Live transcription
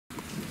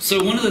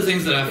So one of the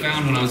things that I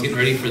found when I was getting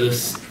ready for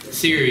this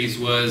series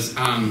was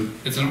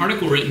it's an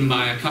article written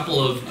by a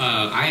couple of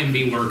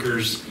IMB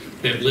workers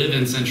that live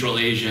in Central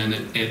Asia, and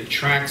it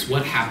tracks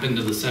what happened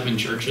to the 7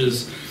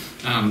 churches.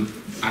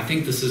 I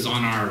think this is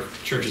on our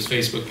church's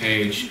Facebook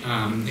page.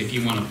 If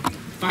you want to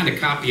find a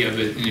copy of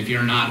it, and if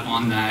you're not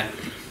on that,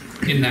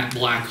 in that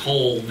black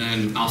hole,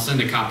 then I'll send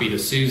a copy to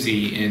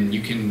Susie, and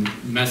you can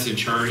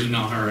message her,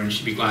 email her, and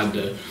she'd be glad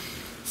to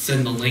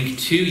send the link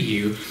to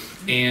you.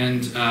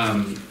 And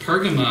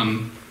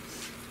Pergamum,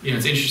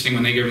 it's interesting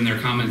when they give them their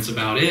comments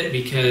about it,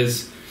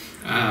 because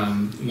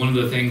one of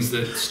the things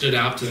that stood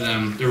out to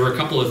them, there were a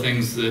couple of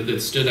things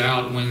that stood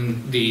out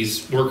when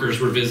these workers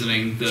were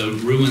visiting the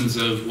ruins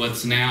of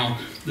what's now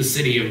the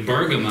city of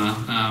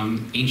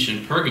Pergamum,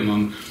 ancient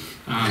Pergamum.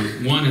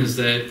 One is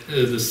that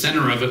the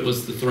center of it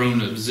was the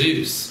throne of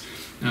Zeus,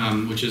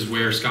 which is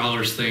where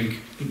scholars think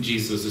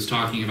Jesus is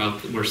talking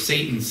about, where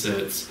Satan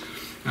sits.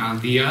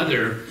 The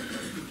other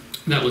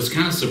that was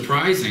kind of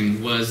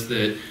surprising was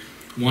that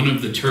one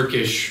of the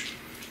Turkish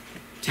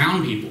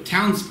townsfolk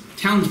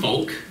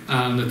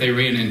that they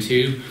ran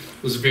into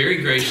was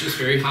very gracious,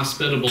 very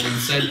hospitable, and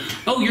said,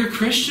 "Oh, you're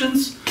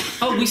Christians?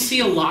 Oh, we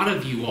see a lot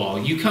of you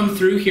all. You come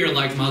through here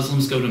like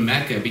Muslims go to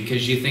Mecca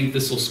because you think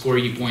this will score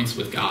you points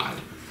with God."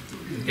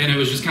 And it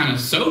was just kind of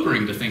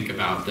sobering to think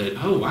about that.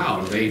 Oh, wow,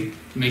 are they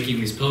making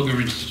these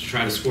pilgrimages to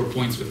try to score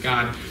points with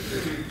God?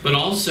 But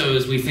also,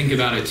 as we think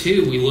about it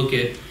too, we look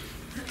at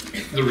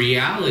the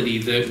reality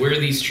that where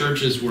these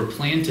churches were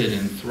planted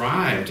and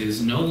thrived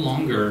is no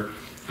longer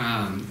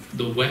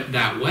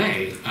that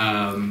way.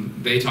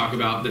 They talk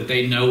about that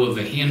they know of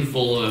a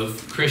handful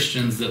of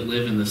Christians that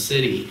live in the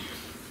city,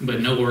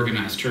 but no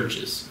organized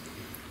churches.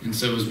 And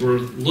so as we're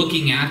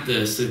looking at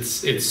this,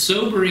 it's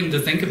sobering to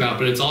think about,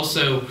 but it's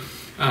also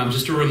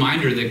just a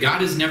reminder that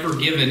God has never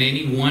given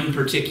any one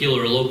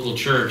particular local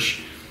church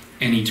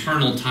an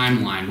eternal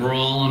timeline. We're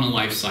all on a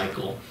life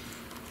cycle.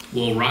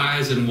 We'll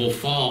rise and we'll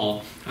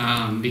fall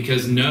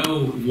because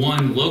no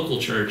one local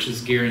church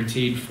is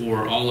guaranteed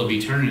for all of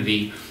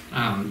eternity,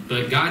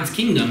 but God's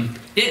kingdom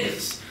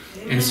is.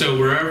 And so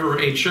wherever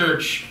a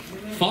church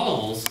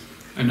falls,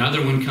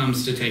 another one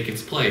comes to take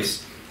its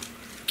place.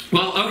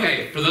 Well,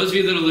 okay, for those of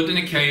you that have lived in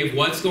a cave,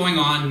 what's going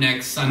on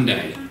next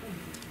Sunday?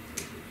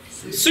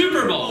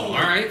 Super Bowl.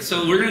 All right,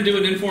 so we're going to do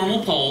an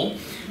informal poll.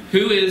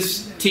 Who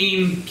is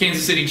Team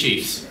Kansas City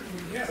Chiefs?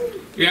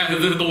 Yeah,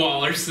 the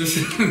Wallers.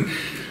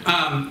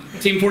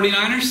 Team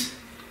 49ers?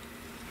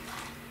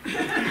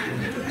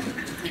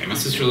 Okay, my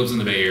sister lives in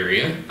the Bay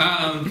Area.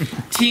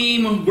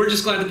 Team, we're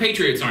just glad the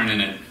Patriots aren't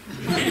in it.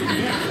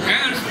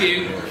 Yeah, there's a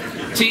few.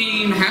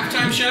 Team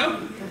halftime show?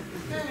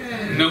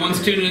 No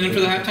one's tuning in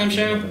for the halftime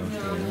show?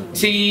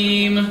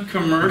 Team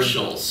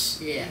commercials.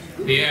 Yeah,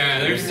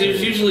 there's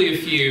usually a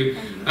few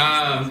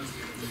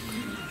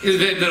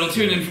that'll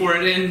tune in for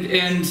it.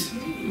 And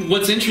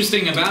what's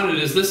interesting about it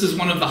is this is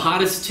one of the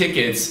hottest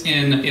tickets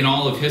in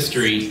all of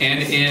history.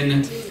 And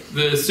in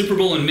the Super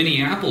Bowl in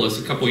Minneapolis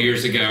a couple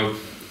years ago,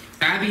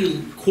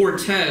 Abby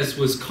Cortez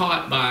was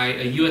caught by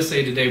a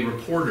USA Today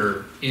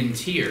reporter in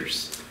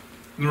tears.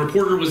 And the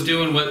reporter was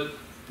doing what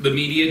the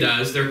media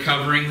does. They're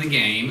covering the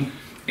game.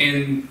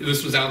 And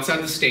this was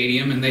outside the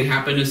stadium, and they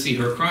happened to see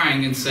her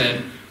crying and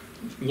said,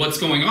 "What's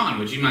going on?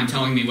 Would you mind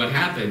telling me what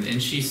happened?"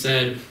 And she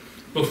said,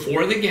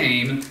 "Before the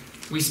game,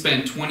 we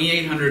spent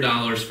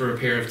 $2,800 for a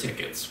pair of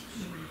tickets.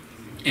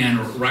 And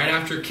right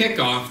after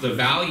kickoff, the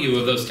value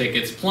of those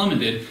tickets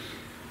plummeted,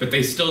 but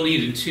they still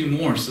needed 2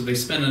 more, so they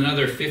spent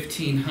another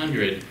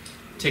 $1,500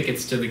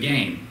 tickets to the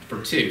game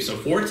for 2. So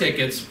 4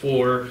 tickets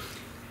for,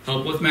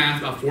 help with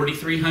math, about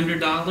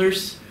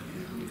 $4,300.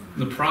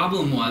 The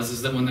problem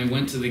is that when they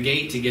went to the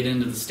gate to get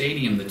into the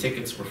stadium, the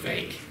tickets were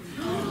fake.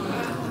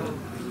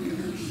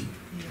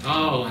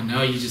 Oh, I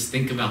know, you just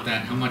think about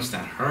that, how much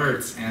that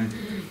hurts. And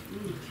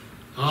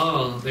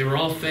they were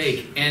all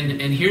fake.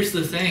 And here's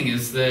the thing,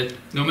 is that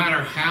no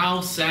matter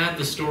how sad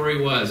the story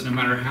was, no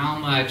matter how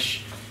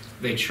much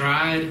they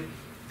tried,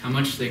 how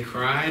much they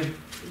cried,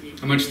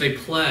 how much they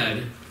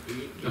pled,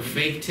 a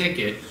fake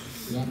ticket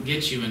won't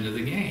get you into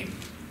the game,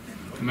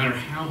 no matter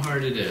how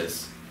hard it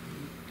is.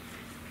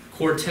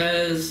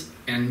 Cortez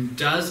and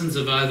dozens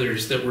of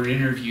others that were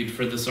interviewed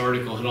for this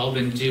article had all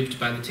been duped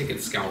by the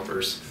ticket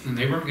scalpers, and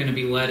they weren't going to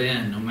be let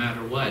in no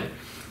matter what.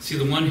 See,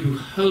 the one who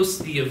hosts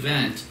the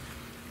event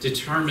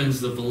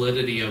determines the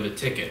validity of a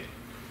ticket,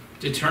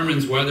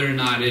 determines whether or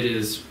not it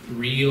is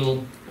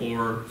real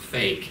or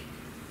fake.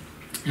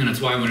 And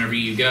that's why whenever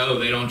you go,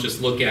 they don't just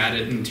look at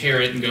it and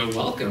tear it and go,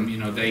 "Welcome."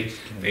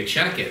 They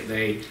check it.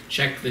 They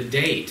check the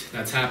date.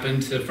 That's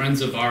happened to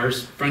friends of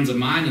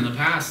mine in the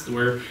past,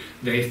 where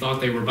they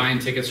thought they were buying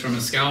tickets from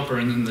a scalper,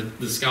 and then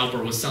the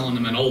scalper was selling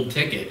them an old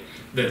ticket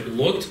that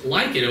looked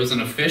like it. It was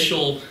an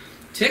official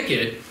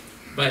ticket,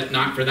 but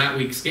not for that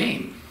week's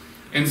game.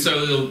 And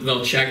so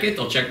they'll check it,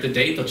 they'll check the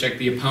date, they'll check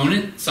the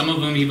opponent. Some of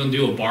them even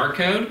do a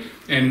barcode.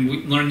 And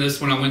we learned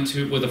this when I went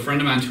with a friend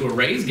of mine to a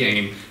Rays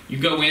game. You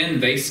go in,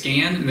 they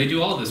scan, and they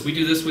do all this. We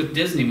do this with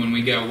Disney when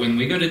we go. When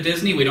we go to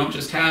Disney, we don't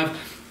just have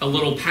a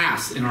little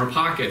pass in our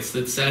pockets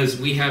that says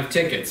we have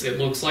tickets. It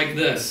looks like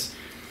this.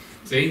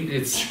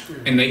 See,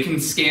 and they can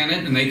scan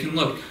it and they can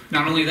look.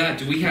 Not only that,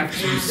 do we have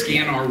to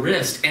scan our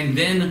wrist and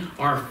then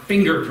our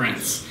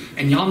fingerprints?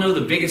 And y'all know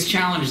the biggest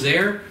challenge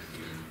there?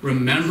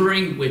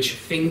 Remembering which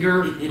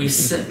finger we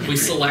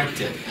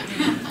selected.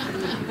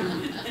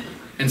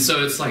 And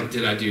so it's like,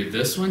 did I do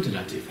this one? Did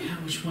I do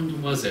that? Which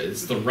one was it?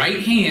 It's the right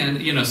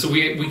hand, so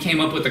we came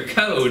up with a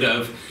code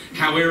of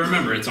how we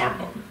remember. It's our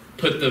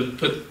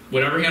put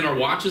whatever hand our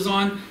watch is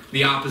on,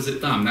 the opposite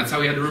thumb. That's how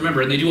we had to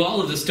remember. And they do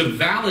all of this to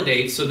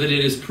validate so that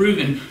it is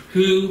proven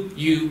who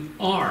you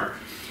are.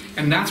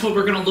 And that's what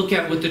we're going to look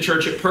at with the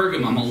church at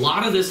Pergamum. A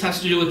lot of this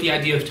has to do with the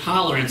idea of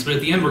tolerance, but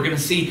at the end we're going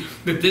to see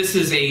that this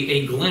is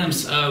a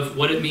glimpse of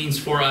what it means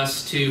for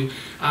us to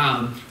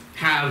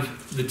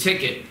have the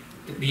ticket,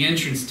 the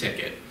entrance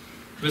ticket.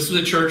 This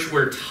was a church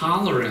where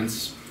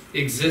tolerance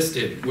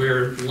existed,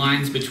 where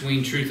lines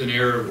between truth and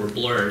error were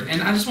blurred.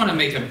 And I just want to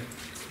make a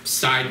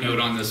side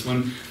note on this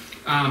one.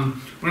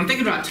 When I'm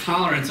thinking about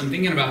tolerance, I'm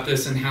thinking about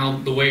this and how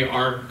the way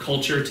our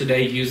culture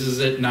today uses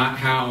it, not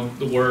how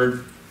the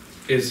word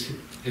is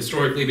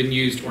historically been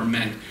used or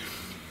meant.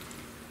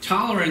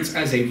 Tolerance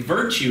as a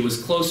virtue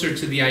is closer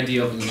to the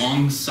idea of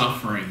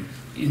long-suffering,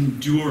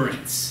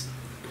 endurance,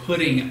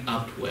 putting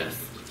up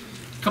with.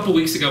 A couple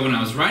weeks ago when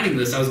I was writing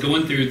this, I was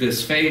going through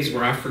this phase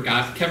where I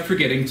kept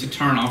forgetting to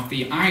turn off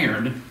the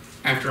iron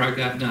after I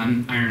got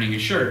done ironing a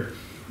shirt.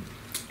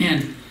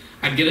 And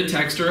I'd get a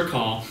text or a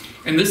call,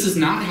 and this is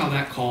not how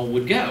that call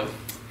would go.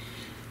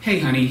 Hey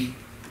honey,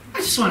 I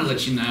just want to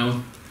let you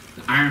know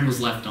the iron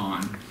was left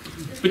on.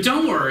 But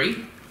don't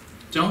worry,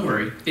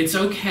 it's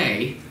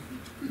okay.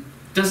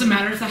 Doesn't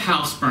matter if the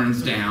house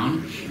burns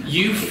down.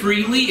 You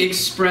freely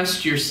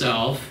expressed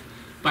yourself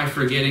by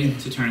forgetting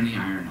to turn the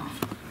iron off.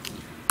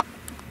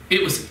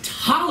 It was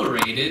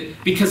tolerated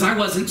because I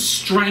wasn't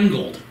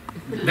strangled.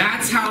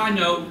 That's how I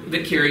know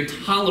that Carrie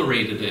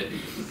tolerated it.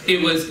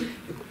 It was,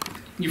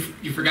 you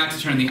forgot to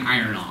turn the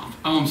iron off.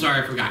 Oh, I'm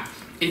sorry, I forgot.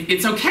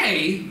 It's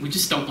okay, we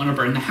just don't want to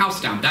burn the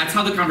house down. That's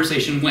how the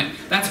conversation went.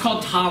 That's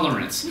called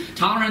tolerance.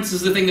 Tolerance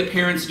is the thing that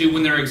parents do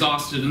when they're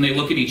exhausted and they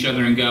look at each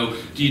other and go,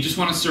 do you just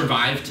want to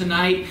survive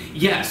tonight?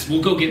 Yes,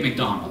 we'll go get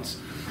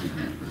McDonald's.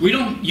 You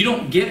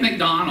don't get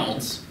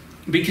McDonald's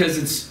because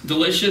it's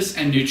delicious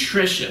and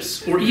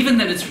nutritious, or even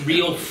that it's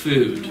real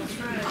food.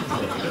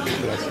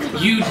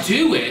 You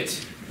do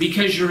it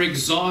because you're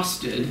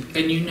exhausted,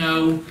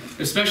 and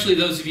especially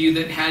those of you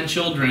that had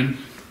children,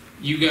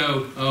 you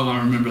go, oh, I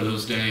remember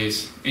those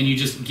days, and you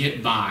just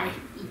get by.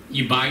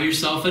 You buy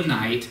yourself a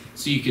night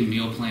so you can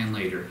meal plan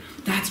later.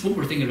 That's what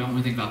we're thinking about when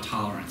we think about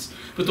tolerance.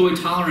 But the way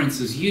tolerance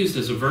is used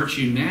as a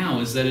virtue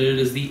now is that it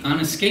is the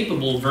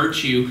unescapable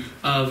virtue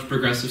of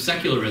progressive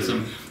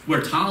secularism,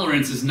 where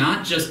tolerance is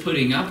not just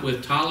putting up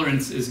with,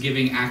 tolerance is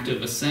giving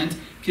active assent,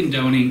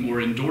 condoning,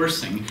 or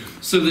endorsing,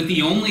 so that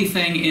the only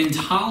thing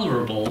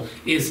intolerable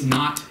is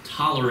not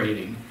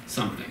tolerating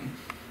something.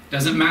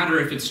 Doesn't matter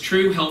if it's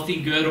true,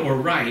 healthy, good, or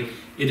right,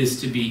 it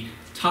is to be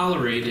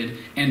tolerated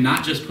and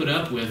not just put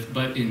up with,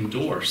 but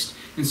endorsed.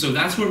 And so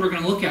that's what we're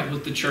going to look at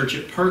with the church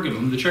at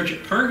Pergamum. The church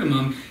at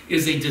Pergamum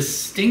is a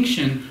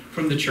distinction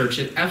from the church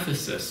at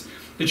Ephesus.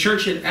 The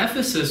church at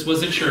Ephesus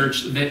was a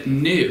church that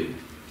knew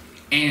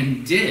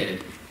and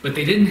did, but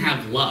they didn't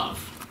have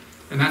love.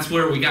 And that's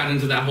where we got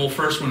into that whole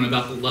first one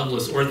about the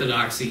loveless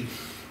orthodoxy.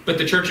 But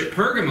the church at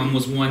Pergamum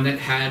was one that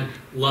had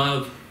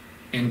love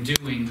and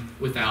doing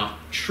without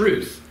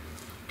truth.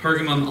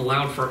 Pergamum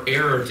allowed for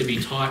error to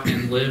be taught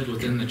and lived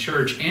within the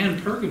church, and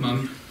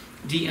Pergamum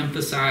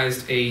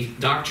de-emphasized a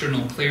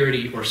doctrinal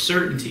clarity or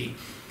certainty.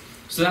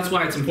 So that's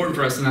why it's important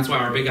for us, and that's why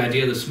our big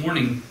idea this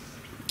morning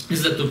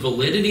is that the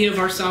validity of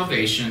our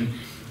salvation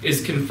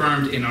is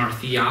confirmed in our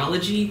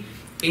theology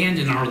and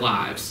in our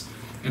lives.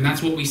 And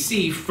that's what we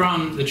see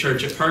from the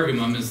church at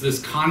Pergamum, is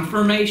this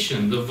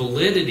confirmation, the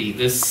validity,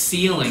 this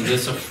sealing,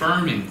 this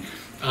affirming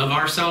of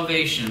our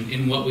salvation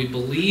in what we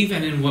believe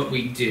and in what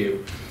we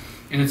do.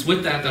 And it's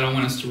with that I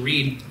want us to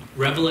read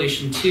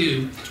Revelation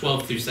 2,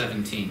 12 through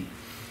 17.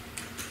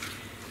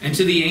 And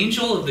to the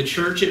angel of the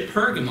church at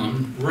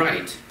Pergamum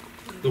write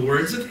the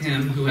words of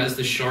him who has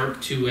the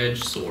sharp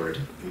two-edged sword.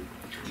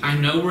 I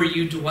know where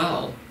you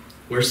dwell,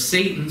 where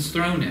Satan's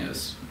throne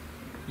is.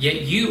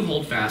 Yet you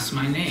hold fast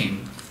my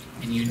name,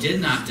 and you did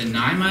not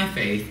deny my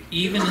faith,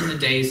 even in the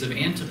days of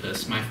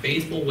Antipas, my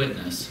faithful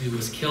witness, who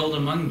was killed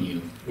among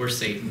you, where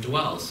Satan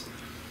dwells.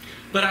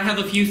 But I have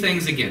a few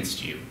things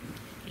against you.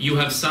 You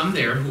have some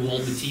there who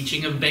hold the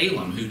teaching of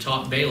Balaam, who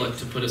taught Balak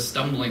to put a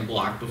stumbling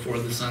block before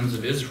the sons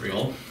of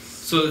Israel,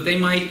 so that they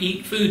might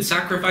eat food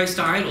sacrificed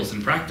to idols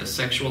and practice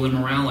sexual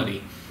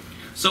immorality.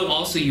 So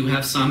also you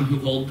have some who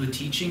hold the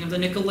teaching of the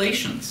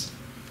Nicolaitans.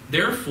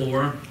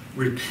 Therefore,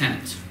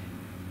 repent.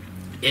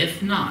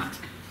 If not,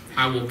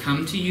 I will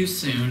come to you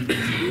soon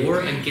and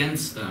war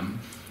against them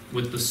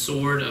with the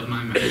sword of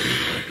my mouth.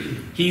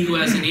 He who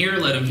has an ear,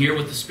 let him hear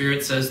what the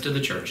Spirit says to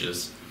the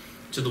churches.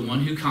 To the one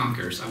who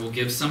conquers, I will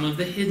give some of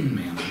the hidden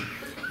manna,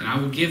 and I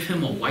will give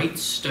him a white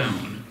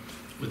stone,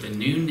 with a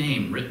new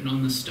name written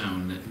on the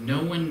stone that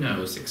no one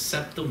knows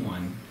except the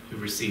one who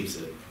receives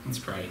it. Let's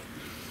pray.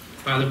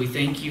 Father, we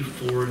thank you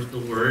for the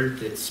word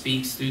that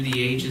speaks through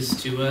the ages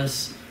to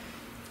us,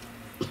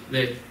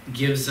 that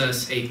gives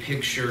us a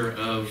picture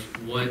of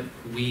what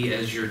we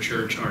as your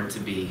church are to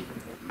be.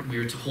 We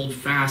are to hold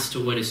fast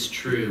to what is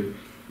true.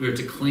 We are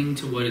to cling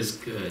to what is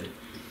good.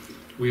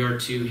 We are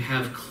to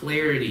have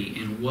clarity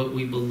in what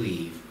we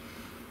believe,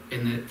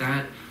 and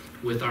that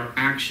with our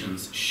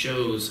actions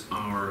shows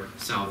our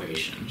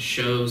salvation,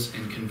 shows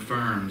and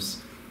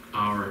confirms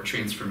our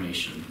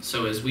transformation.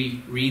 So as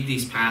we read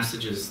these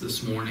passages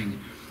this morning,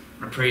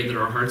 I pray that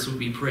our hearts would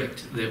be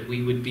pricked, that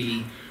we would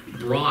be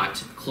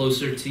brought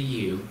closer to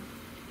you,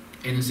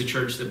 and as a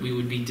church that we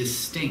would be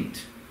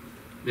distinct,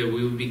 that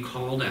we would be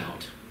called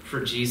out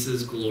for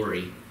Jesus'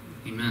 glory.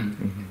 Amen.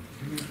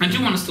 Mm-hmm. I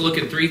do want us to look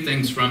at three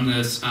things from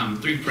this,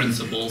 three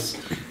principles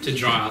to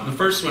draw out. The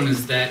first one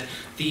is that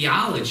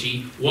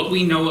theology, what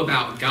we know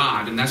about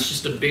God, and that's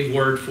just a big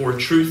word for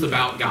truth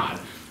about God,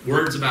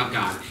 words about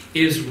God,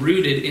 is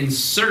rooted in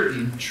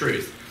certain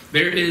truth.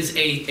 There is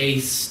a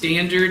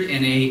standard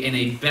and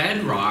a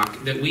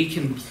bedrock that we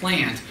can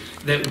plant,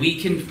 that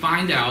we can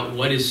find out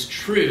what is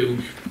true,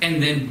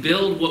 and then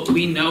build what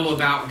we know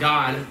about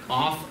God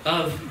off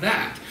of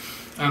that.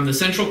 The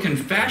central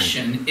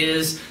confession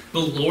is the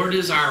Lord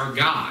is our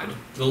God,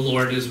 the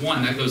Lord is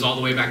one. That goes all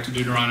the way back to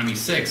Deuteronomy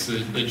 6.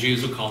 The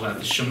Jews would call that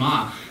the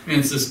Shema. And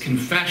it's this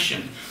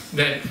confession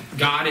that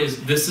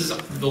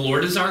the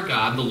Lord is our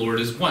God, the Lord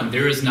is one.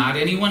 There is not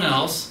anyone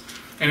else.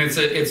 And it's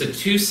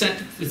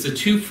a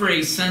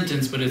two-phrase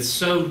sentence, but it's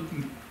so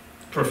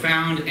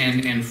profound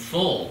and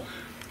full.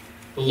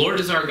 The Lord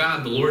is our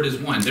God, the Lord is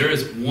one. There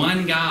is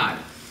one God,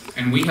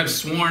 and we have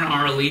sworn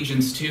our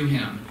allegiance to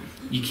him.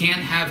 You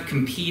can't have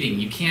competing.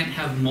 You can't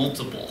have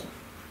multiple.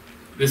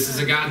 This is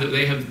a God that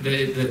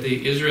that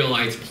the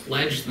Israelites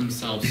pledged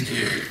themselves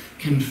to,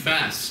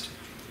 confessed,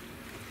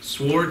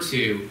 swore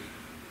to,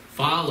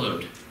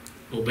 followed,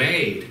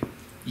 obeyed,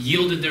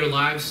 yielded their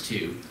lives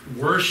to,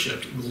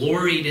 worshipped,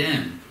 gloried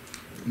in.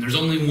 And there's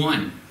only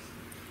one.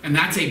 And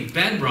that's a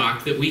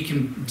bedrock that we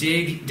can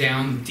dig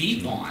down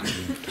deep on.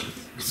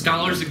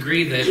 Scholars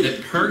agree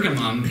that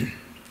Pergamum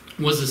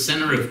was a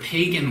center of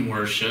pagan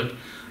worship,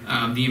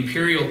 the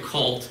imperial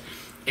cult,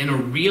 in a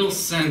real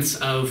sense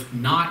of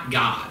not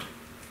God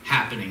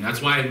happening.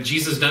 That's why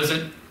Jesus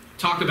doesn't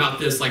talk about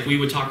this like we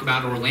would talk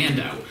about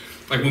Orlando.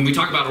 Like when we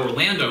talk about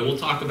Orlando, we'll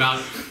talk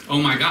about,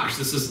 oh my gosh,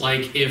 this is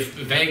like if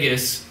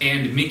Vegas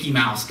and Mickey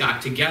Mouse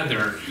got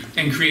together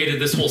and created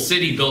this whole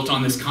city built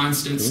on this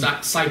constant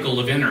cycle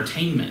of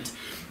entertainment.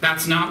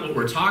 That's not what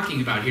we're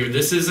talking about here.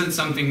 This isn't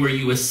something where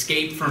you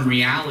escape from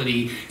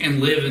reality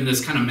and live in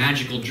this kind of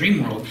magical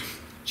dream world.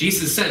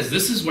 Jesus says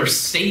this is where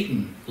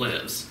Satan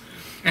lives.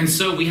 And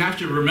so we have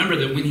to remember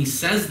that when he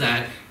says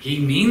that, he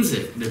means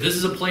it. That this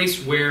is a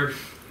place where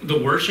the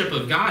worship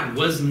of God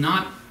was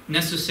not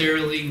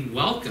necessarily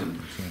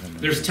welcome.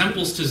 There's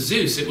temples to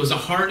Zeus. It was a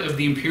heart of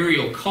the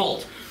imperial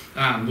cult,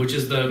 which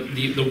is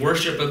the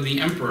worship of the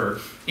emperor.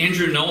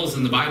 Andrew Knowles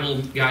in the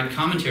Bible Guide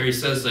commentary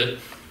says that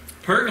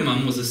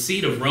Pergamum was a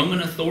seat of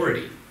Roman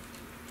authority,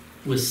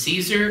 with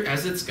Caesar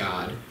as its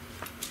god,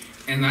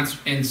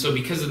 and so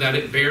because of that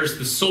it bears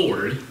the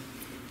sword.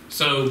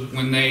 So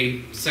when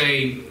they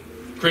say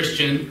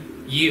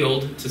Christian,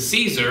 yield to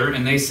Caesar,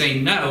 and they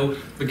say no,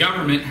 the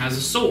government has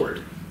a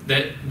sword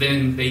that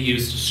then they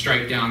use to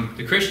strike down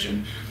the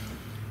Christian.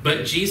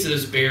 But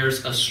Jesus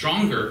bears a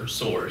stronger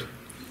sword,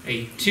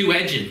 a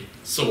two-edged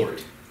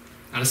sword,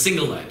 not a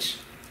single edge,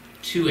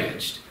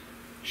 two-edged,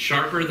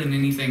 sharper than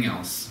anything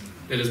else,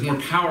 that is more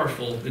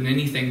powerful than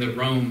anything that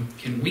Rome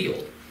can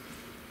wield.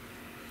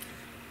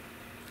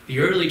 The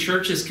early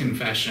church's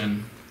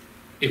confession,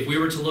 if we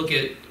were to look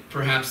at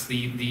perhaps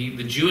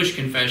the Jewish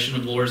confession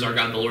of the Lord is our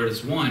God, the Lord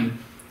is one,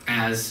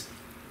 as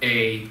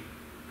a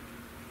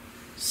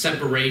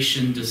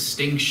separation,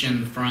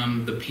 distinction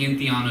from the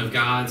pantheon of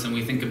gods, and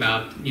we think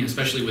about,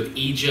 especially with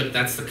Egypt,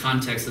 that's the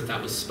context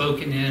that was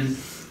spoken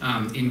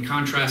in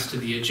contrast to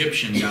the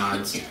Egyptian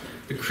gods.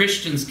 The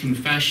Christian's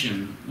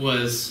confession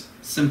was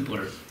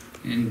simpler.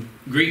 In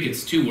Greek,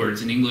 it's 2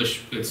 words. In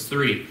English, it's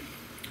 3.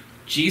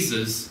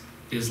 Jesus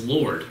is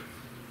Lord.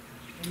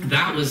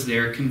 That was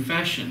their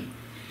confession.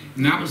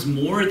 And that was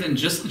more than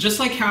just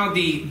like how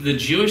the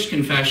Jewish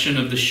confession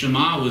of the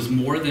Shema was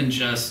more than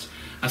just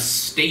a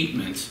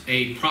statement,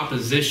 a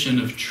proposition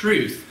of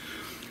truth.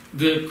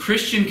 The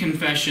Christian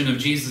confession of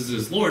Jesus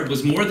as Lord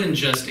was more than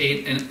just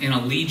an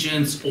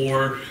allegiance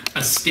or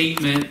a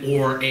statement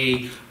or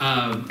an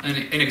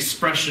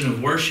expression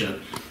of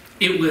worship.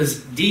 It was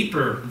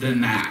deeper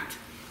than that,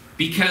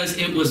 because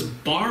it was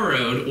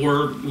borrowed,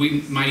 or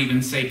we might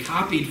even say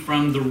copied,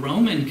 from the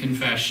Roman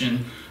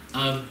confession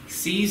of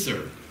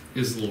Caesar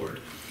is Lord.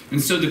 And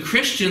so the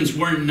Christians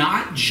were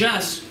not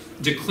just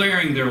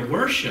declaring their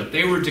worship,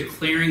 they were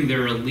declaring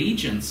their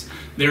allegiance,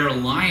 their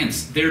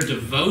alliance, their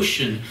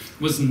devotion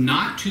was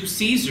not to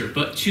Caesar,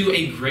 but to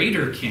a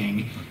greater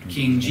king,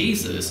 King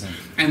Jesus.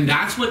 And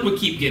that's what would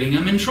keep getting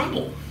them in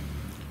trouble.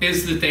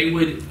 is that they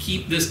would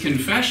keep this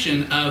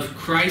confession of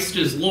Christ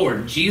is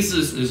Lord,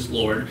 Jesus is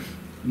Lord,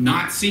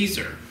 not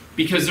Caesar.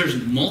 Because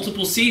there's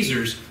multiple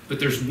Caesars, but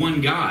there's one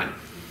God.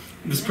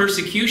 This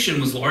persecution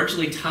was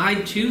largely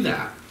tied to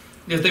that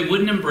they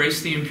wouldn't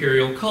embrace the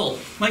imperial cult.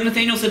 Like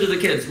Nathaniel said to the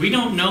kids, we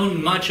don't know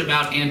much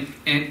about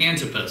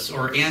Antipas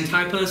or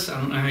Antipas. I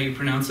don't know how you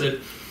pronounce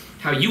it.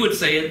 How you would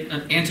say it,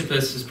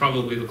 Antipas is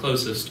probably the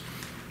closest.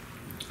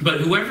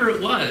 But whoever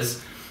it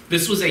was,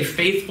 this was a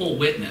faithful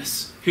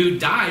witness who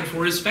died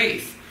for his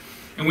faith.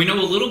 And we know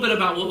a little bit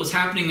about what was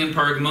happening in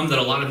Pergamum, that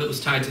a lot of it was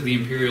tied to the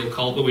imperial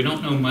cult, but we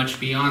don't know much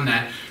beyond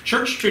that.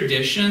 Church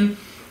tradition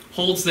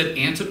holds that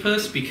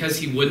Antipas, because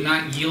he would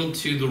not yield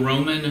to the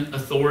Roman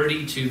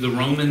authority, to the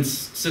Roman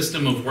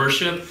system of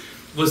worship,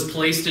 was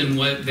placed in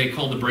what they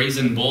call the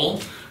brazen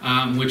bull,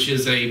 which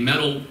is a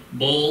metal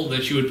bowl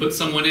that you would put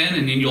someone in,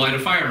 and then you light a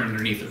fire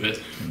underneath of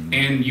it.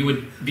 And you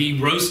would be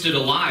roasted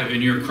alive,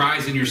 and your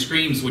cries and your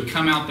screams would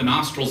come out the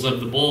nostrils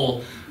of the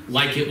bull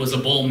like it was a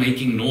bull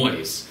making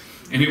noise.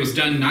 And it was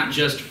done not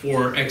just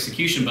for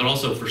execution, but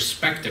also for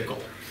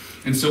spectacle.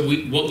 And so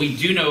what we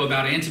do know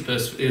about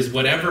Antipas is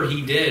whatever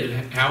he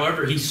did,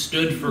 however he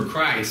stood for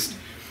Christ,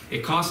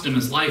 it cost him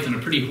his life in a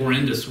pretty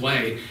horrendous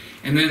way.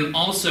 And then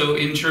also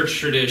in church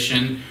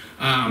tradition,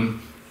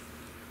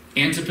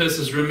 Antipas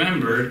is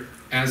remembered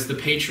as the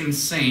patron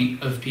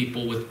saint of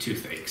people with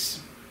toothaches.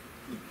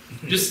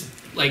 Just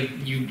like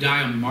you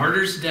die a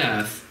martyr's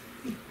death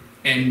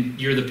and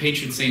you're the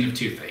patron saint of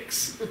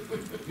toothaches.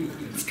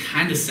 It's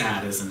kind of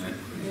sad, isn't it?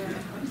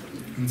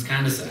 It's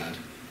kind of sad.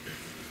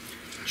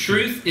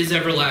 Truth is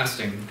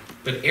everlasting,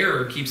 but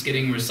error keeps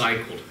getting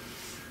recycled.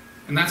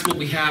 And that's what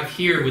we have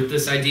here with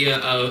this idea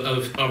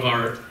of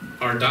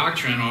our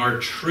doctrine, our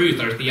truth,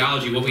 our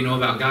theology, what we know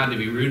about God to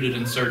be rooted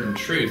in certain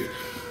truth.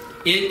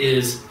 It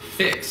is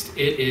fixed.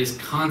 It is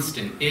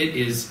constant. It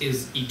is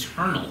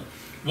eternal.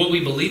 What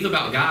we believe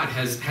about God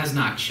has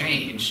not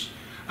changed.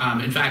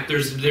 In fact,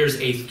 there's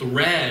a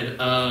thread,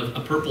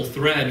 a purple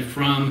thread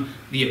from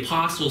the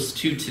apostles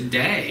to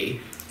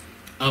today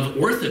of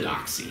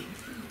orthodoxy.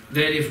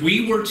 That if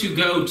we were to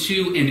go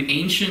to an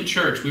ancient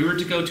church, we were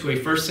to go to a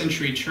first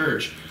century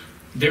church,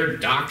 their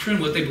doctrine,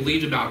 what they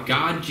believed about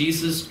God,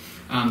 Jesus,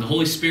 the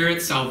Holy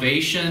Spirit,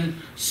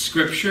 salvation,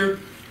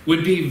 Scripture,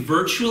 would be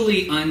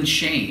virtually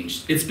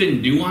unchanged. It's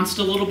been nuanced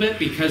a little bit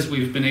because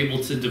we've been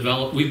able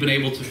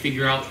to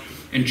figure out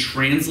and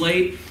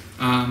translate.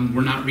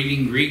 We're not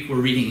reading Greek,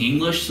 we're reading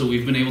English, so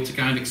we've been able to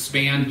kind of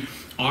expand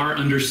our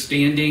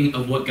understanding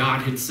of what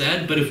God had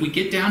said. But if we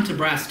get down to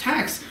brass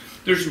tacks,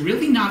 there's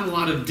really not a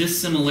lot of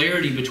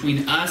dissimilarity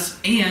between us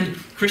and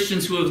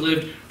Christians who have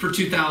lived for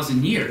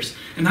 2,000 years.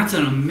 And that's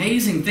an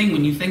amazing thing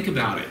when you think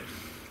about it.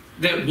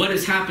 That what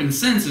has happened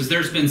since is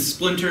there's been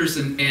splinters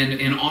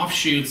and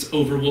offshoots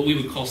over what we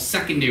would call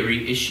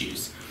secondary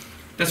issues.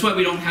 That's why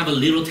we don't have a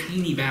little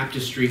tiny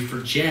baptistry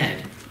for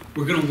Jed.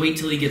 We're going to wait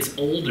till he gets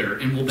older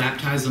and we'll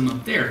baptize him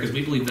up there because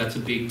we believe that's a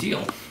big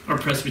deal. Our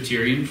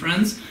Presbyterian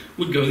friends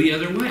would go the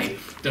other way.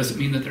 Doesn't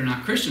mean that they're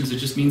not Christians. It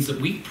just means that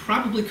we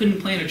probably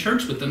couldn't plant a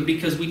church with them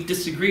because we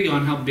disagree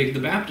on how big the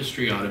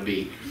baptistry ought to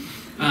be.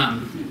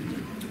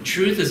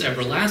 Truth is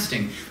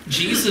everlasting.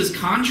 Jesus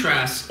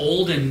contrasts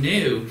old and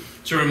new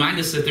to remind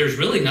us that there's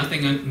really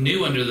nothing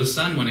new under the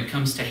sun when it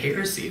comes to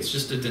heresy. It's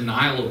just a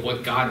denial of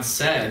what God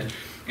said.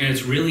 And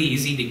it's really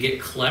easy to get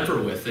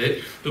clever with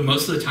it, but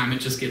most of the time it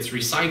just gets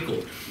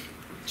recycled.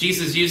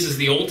 Jesus uses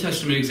the Old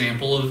Testament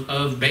example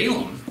of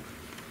Balaam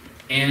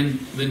and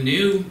the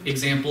new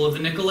example of the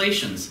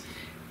Nicolaitans.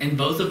 And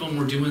both of them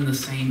were doing the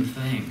same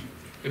thing.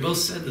 They both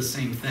said the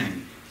same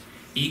thing.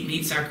 Eat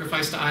meat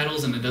sacrificed to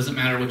idols, and it doesn't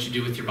matter what you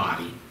do with your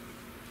body.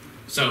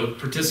 So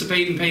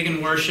participate in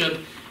pagan worship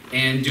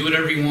and do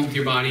whatever you want with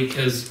your body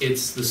because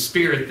it's the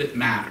spirit that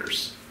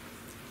matters.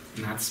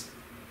 And that's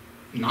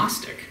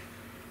Gnostic.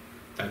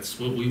 That's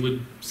what we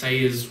would say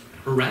is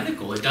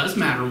heretical. It does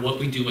matter what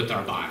we do with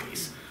our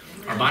bodies.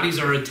 Our bodies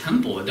are a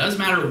temple. It does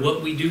matter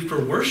what we do for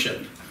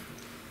worship.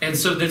 And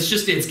so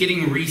it's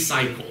getting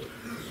recycled.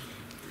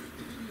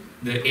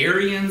 The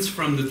Arians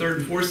from the 3rd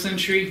and 4th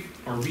century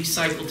are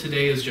recycled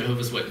today as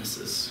Jehovah's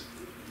Witnesses.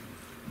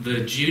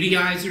 The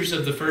Judaizers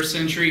of the 1st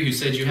century who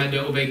said you had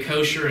to obey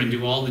kosher and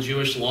do all the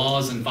Jewish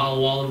laws and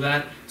follow all of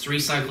that, it's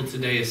recycled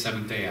today as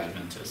Seventh-day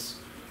Adventists.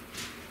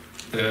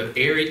 The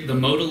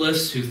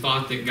modalists who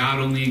thought that God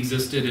only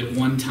existed at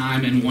one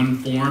time in one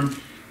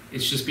form,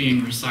 it's just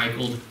being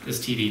recycled as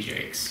T.D.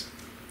 Jakes.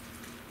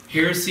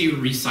 Heresy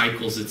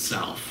recycles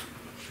itself.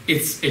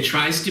 It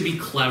tries to be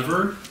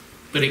clever,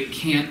 but it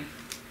can't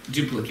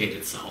duplicate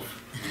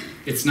itself.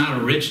 It's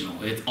not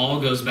original. It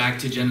all goes back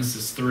to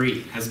Genesis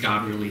 3, has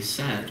God really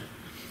said.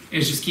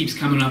 And it just keeps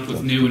coming up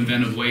with new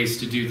inventive ways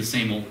to do the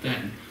same old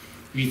thing.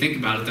 If you think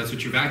about it, that's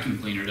what your vacuum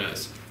cleaner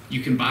does.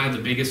 You can buy the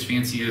biggest,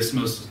 fanciest,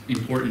 most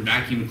important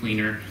vacuum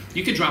cleaner.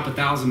 You could drop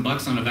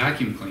 $1,000 on a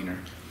vacuum cleaner.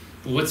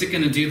 But what's it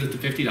going to do that the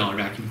 $50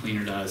 vacuum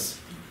cleaner does?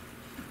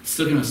 It's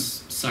still going to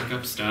suck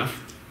up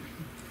stuff.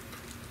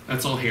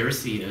 That's all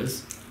heresy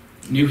is.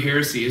 New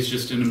heresy is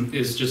just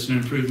an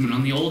improvement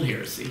on the old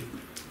heresy.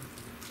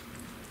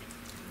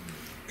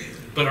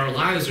 But our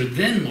lives are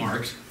then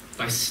marked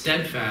by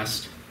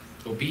steadfast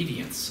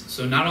obedience.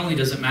 So not only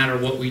does it matter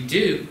what we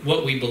do,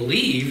 what we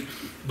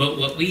believe, but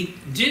what we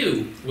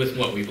do with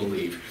what we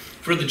believe.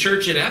 For the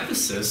church at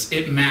Ephesus,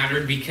 it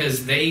mattered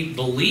because they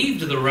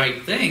believed the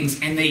right things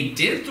and they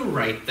did the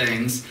right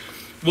things.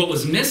 What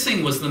was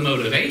missing was the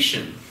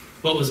motivation.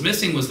 What was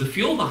missing was the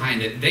fuel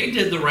behind it. They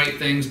did the right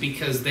things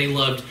because they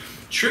loved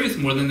truth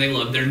more than they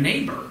loved their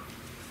neighbor.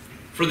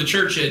 For the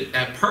church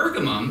at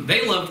Pergamum,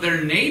 they loved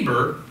their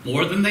neighbor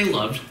more than they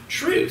loved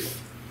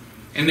truth.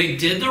 And they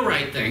did the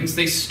right things.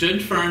 They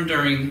stood firm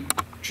during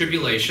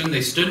tribulation.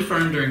 They stood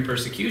firm during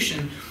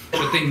persecution,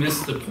 but they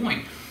missed the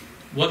point.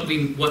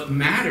 What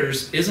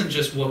matters isn't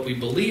just what we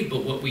believe,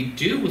 but what we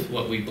do with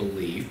what we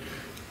believe.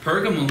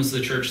 Pergamum was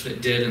the church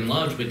that did and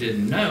loved but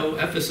didn't know.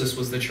 Ephesus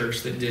was the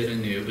church that did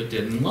and knew but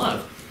didn't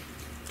love.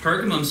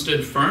 Pergamum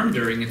stood firm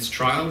during its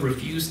trial,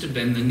 refused to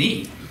bend the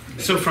knee.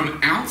 So from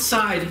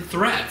outside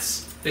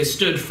threats, they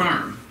stood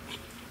firm.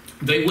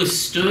 They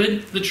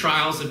withstood the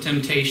trials of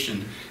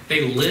temptation.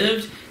 They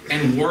lived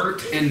and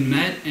worked and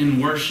met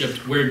and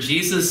worshiped where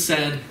Jesus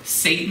said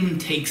Satan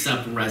takes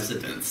up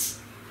residence.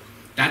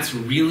 That's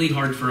really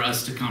hard for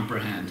us to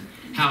comprehend.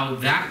 How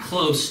that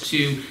close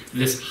to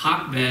this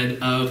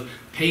hotbed of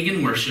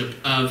pagan worship,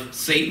 of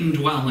Satan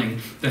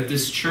dwelling, that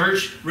this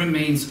church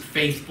remains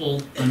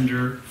faithful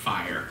under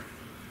fire.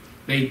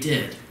 They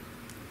did.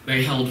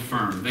 They held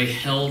firm. They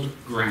held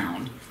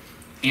ground.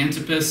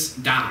 Antipas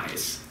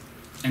dies,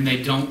 and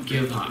they don't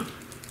give up.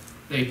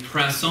 They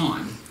press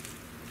on.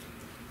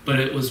 But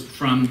it was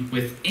from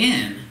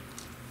within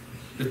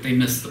that they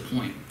missed the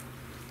point.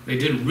 They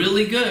did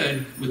really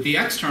good with the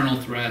external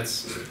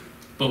threats,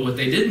 but what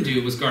they didn't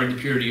do was guard the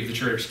purity of the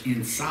church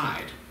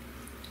inside.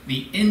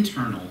 The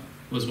internal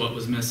was what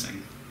was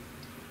missing.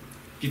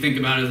 If you think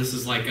about it, this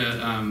is like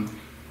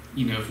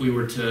if we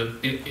were to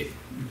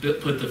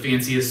put the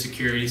fanciest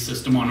security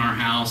system on our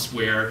house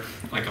where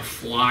like a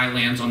fly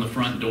lands on the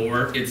front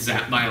door, it's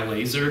zapped by a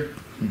laser,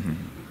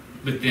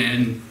 but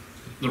then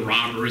the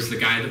robber is the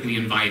guy that we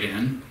invite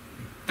in.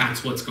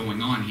 That's what's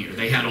going on here.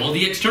 They had all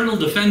the external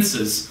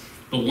defenses,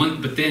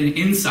 but then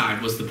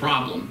inside was the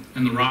problem,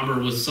 and the robber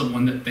was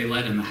someone that they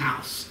let in the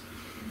house.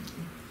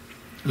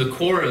 The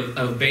core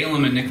of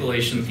Balaam and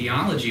Nicolaitan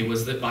theology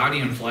was that body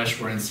and flesh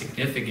were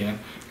insignificant,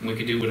 and we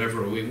could do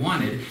whatever we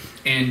wanted.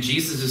 And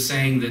Jesus is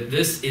saying that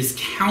this is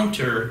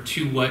counter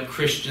to what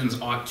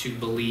Christians ought to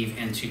believe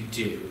and to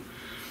do.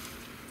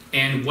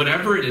 And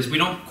whatever it is, we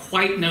don't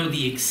quite know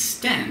the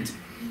extent,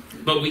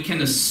 but we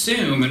can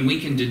assume and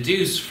we can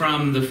deduce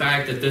from the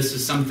fact that this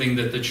is something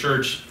that the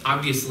church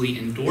obviously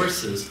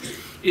endorses,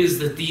 is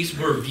that these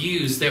were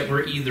views that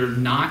were either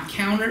not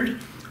countered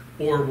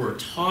or were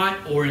taught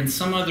or in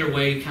some other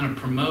way kind of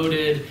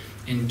promoted,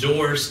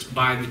 endorsed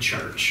by the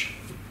church.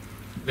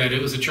 That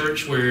it was a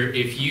church where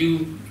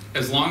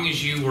as long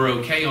as you were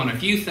okay on a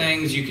few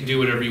things, you could do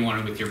whatever you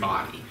wanted with your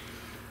body.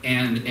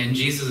 And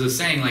Jesus is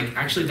saying, like,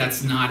 actually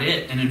that's not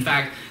it. And in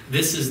fact,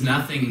 this is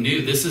nothing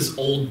new. This is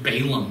old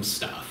Balaam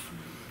stuff.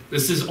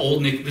 This is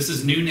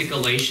new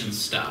Nicolaitan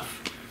stuff.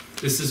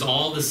 This is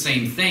all the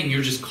same thing.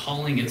 You're just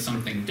calling it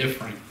something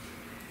different.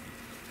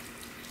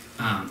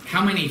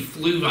 How many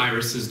flu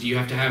viruses do you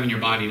have to have in your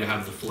body to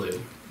have the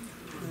flu?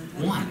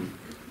 One.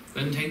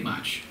 Doesn't take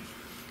much.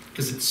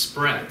 Because it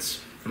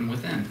spreads from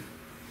within.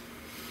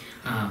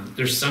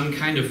 There's some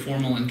kind of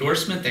formal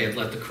endorsement. They have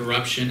let the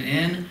corruption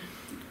in.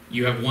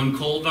 You have one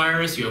cold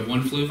virus, you have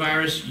one flu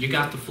virus, you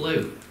got the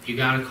flu. You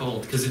got a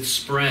cold. Because it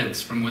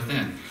spreads from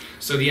within.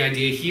 So the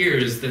idea here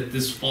is that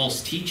this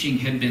false teaching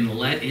had been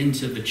let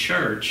into the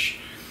church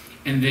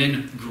and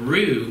then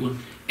grew,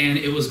 and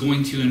it was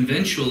going to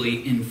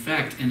eventually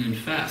infect and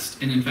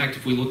infest. And in fact,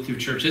 if we look through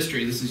church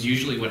history, this is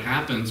usually what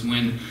happens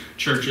when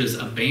churches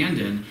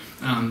abandon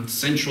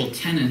central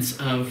tenets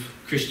of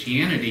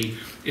Christianity.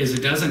 Is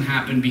it doesn't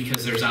happen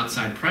because there's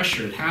outside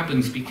pressure. It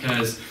happens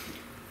because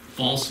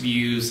false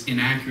views,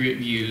 inaccurate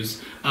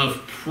views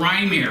of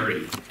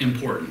primary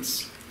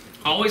importance.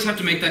 Always have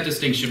to make that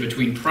distinction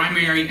between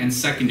primary and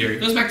secondary. It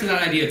goes back to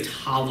that idea of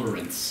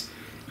tolerance.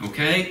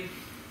 Okay?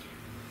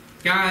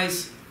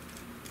 Guys,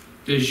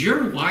 does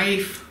your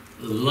wife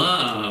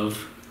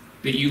love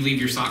that you leave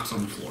your socks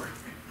on the floor?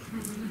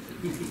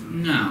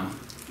 No.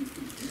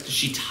 Does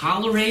she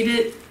tolerate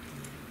it?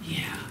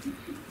 Yeah.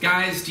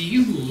 Guys, do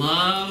you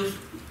love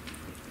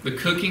the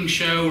cooking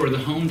show or the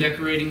home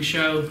decorating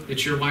show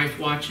that your wife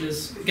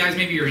watches? Guys,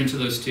 maybe you're into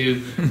those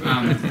too.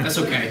 That's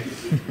okay.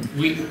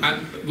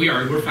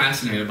 We're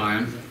fascinated by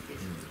them.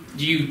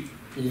 Do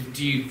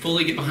you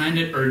fully get behind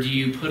it, or do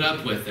you put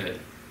up with it?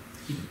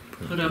 You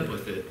put up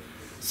with it.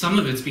 Some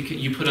of it's because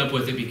you put up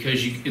with it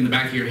because you, in the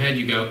back of your head,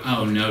 you go,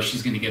 "Oh no,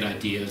 she's going to get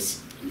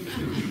ideas."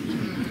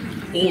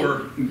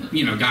 Or,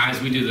 guys,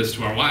 we do this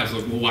to our wives.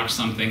 Like, we'll watch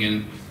something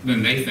and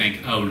then they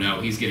think, "Oh no,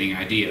 he's getting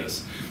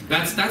ideas."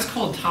 That's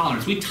called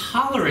tolerance. We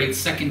tolerate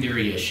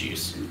secondary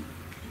issues.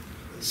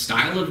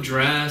 Style of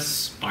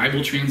dress,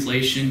 Bible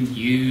translation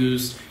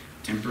used,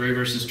 temporary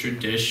versus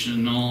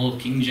traditional,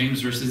 King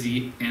James versus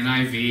the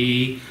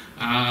NIV,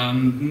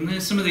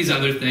 Some of these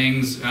other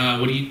things.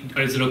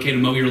 Is it okay to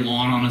mow your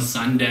lawn on a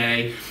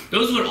Sunday?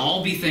 Those would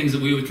all be things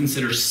that we would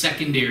consider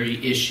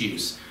secondary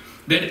issues,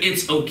 that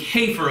it's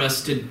okay for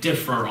us to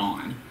differ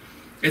on.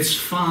 It's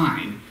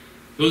fine.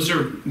 Those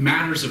are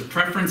matters of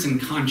preference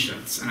and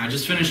conscience. And I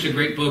just finished a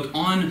great book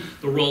on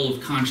the role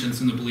of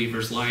conscience in the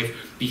believer's life.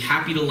 Be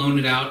happy to loan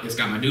it out. It's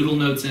got my doodle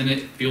notes in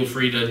it. Feel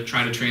free to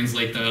try to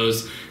translate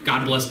those.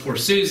 God bless poor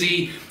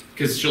Susie,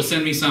 because she'll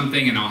send me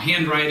something and I'll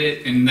handwrite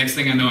it, and next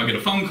thing I know I get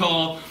a phone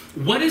call.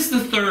 What is the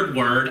third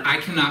word? I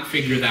cannot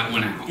figure that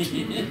one out.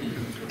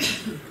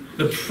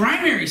 The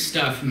primary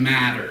stuff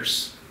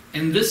matters.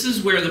 And this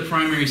is where the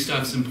primary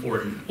stuff's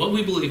important. What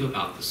we believe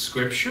about the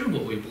Scripture,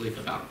 what we believe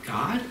about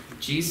God,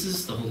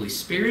 Jesus, the Holy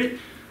Spirit,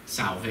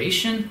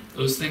 salvation,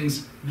 those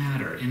things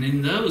matter. And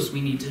in those, we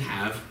need to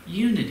have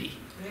unity.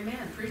 Amen.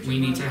 We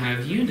need to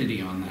have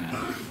unity on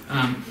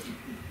that.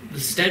 The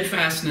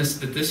steadfastness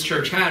that this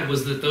church had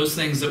was that those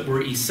things that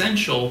were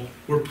essential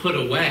were put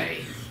away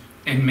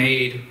and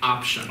made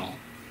optional.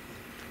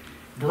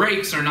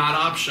 Brakes are not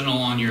optional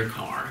on your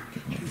car.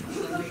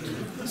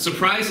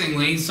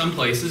 Surprisingly, some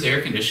places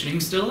air conditioning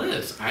still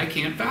is. I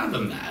can't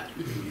fathom that.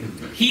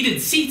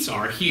 Heated seats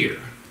are here.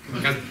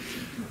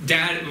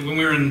 Dad, when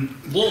we were in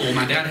Louisville,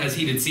 my dad has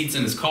heated seats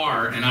in his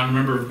car, and I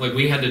remember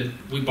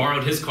we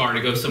borrowed his car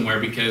to go somewhere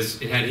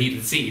because it had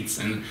heated seats,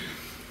 and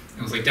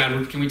I was like,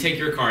 Dad, can we take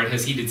your car? It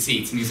has heated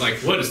seats. And he's like,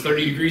 what, is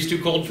 30 degrees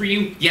too cold for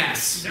you?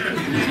 Yes.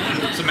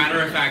 As a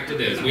matter of fact, it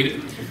is.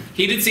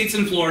 Heated seats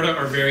in Florida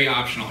are very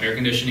optional. Air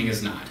conditioning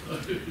is not.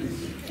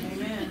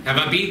 Amen. Have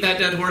I beat that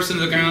dead horse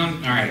into the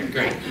ground? All right,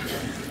 great.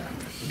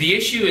 The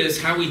issue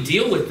is how we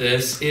deal with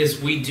this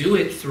is we do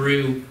it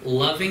through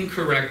loving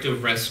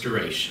corrective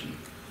restoration.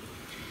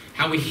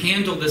 How we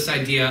handle this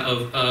idea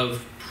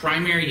of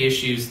primary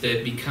issues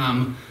that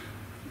become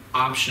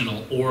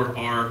optional or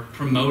are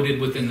promoted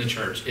within the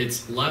church.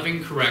 It's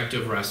loving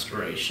corrective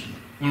restoration.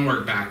 I'm going to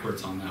work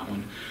backwards on that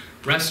one.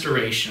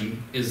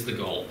 Restoration is the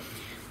goal.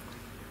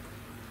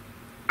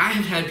 I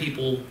have had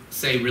people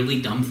say really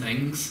dumb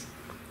things,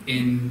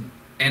 and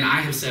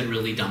I have said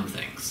really dumb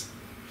things.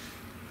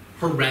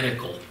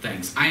 Heretical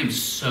things. I am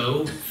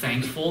so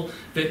thankful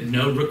that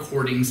no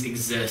recordings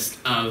exist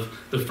of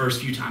the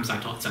first few times I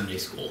taught Sunday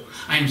school.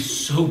 I am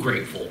so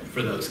grateful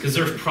for those, because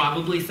there's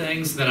probably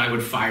things that I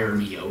would fire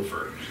me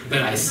over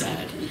that I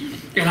said.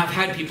 And I've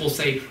had people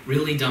say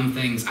really dumb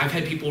things. I've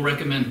had people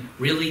recommend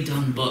really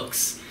dumb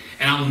books.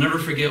 And I'll never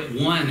forget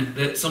one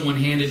that someone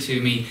handed to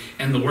me,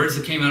 and the words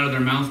that came out of their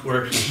mouth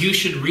were, "You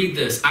should read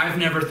this. I've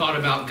never thought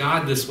about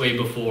God this way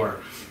before."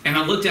 And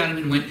I looked at him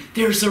and went,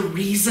 there's a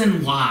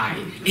reason why.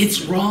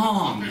 It's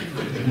wrong.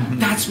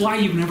 That's why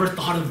you've never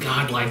thought of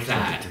God like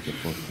that.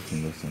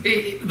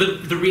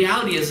 The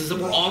reality is that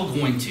we're all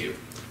going to.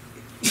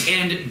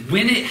 And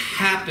when it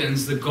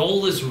happens, the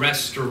goal is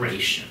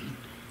restoration.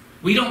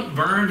 We don't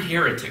burn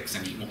heretics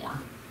anymore.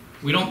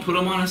 We don't put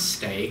them on a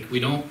stake. We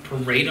don't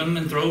parade them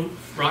and throw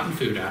rotten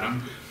food at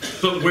them.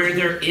 But where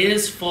there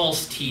is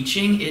false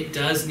teaching, it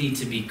does need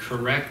to be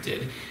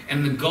corrected.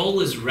 And the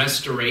goal is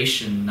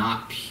restoration,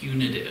 not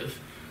punitive.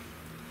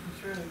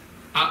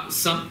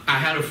 That's right.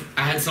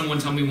 I had someone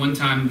tell me one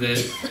time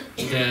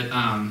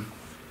that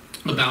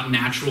about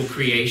natural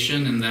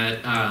creation, and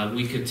that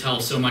we could tell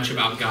so much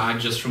about God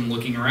just from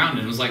looking around.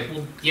 And it was like,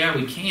 well, yeah,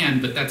 we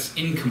can, but that's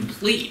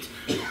incomplete.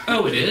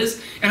 Oh, it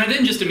is? And I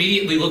didn't just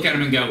immediately look at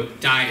him and go,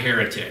 die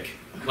heretic.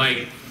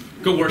 Like,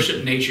 go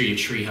worship nature, you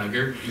tree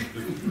hugger.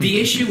 The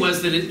issue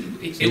was that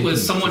it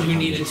was someone who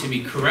needed to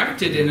be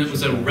corrected, and it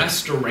was a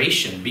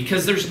restoration,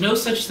 because there's no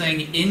such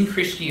thing in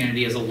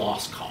Christianity as a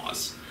lost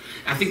cause.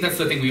 I think that's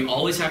the thing we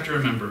always have to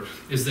remember,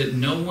 is that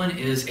no one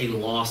is a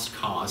lost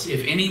cause.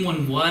 If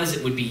anyone was,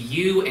 it would be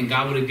you, and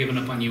God would have given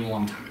up on you a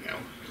long time ago.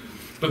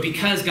 But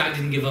because God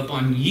didn't give up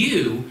on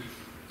you,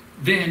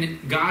 then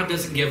God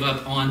doesn't give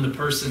up on the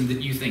person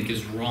that you think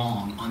is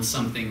wrong on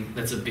something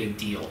that's a big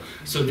deal.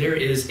 So there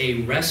is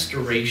a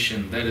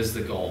restoration that is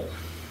the goal.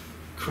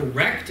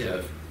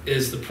 Corrective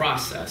is the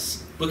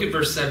process. Look at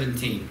verse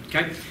 17,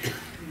 okay?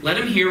 Let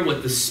him hear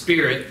what the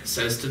Spirit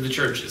says to the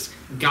churches.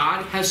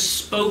 God has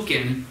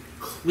spoken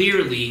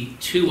clearly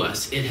to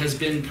us. It has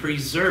been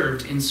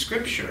preserved in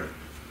Scripture.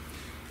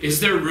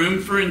 Is there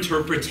room for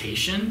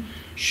interpretation?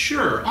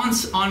 Sure,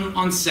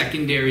 on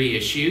secondary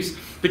issues.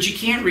 But you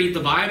can't read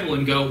the Bible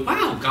and go,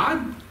 wow,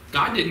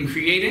 God didn't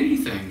create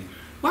anything.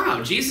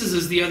 Wow, Jesus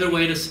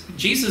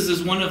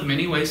is one of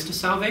many ways to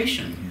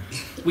salvation.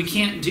 We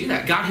can't do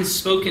that. God has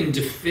spoken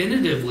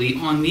definitively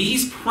on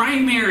these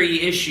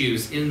primary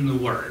issues in the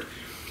Word.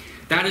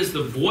 That is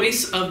the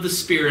voice of the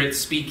Spirit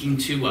speaking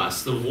to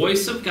us. The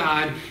voice of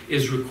God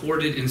is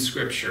recorded in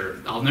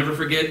Scripture. I'll never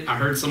forget, I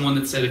heard someone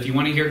that said, if you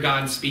want to hear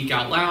God speak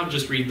out loud,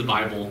 just read the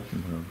Bible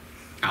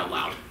out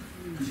loud.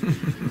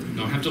 You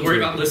don't have to worry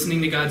about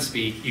listening to God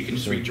speak. You can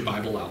just read your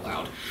Bible out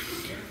loud.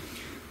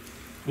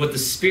 What the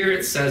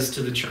Spirit says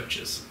to the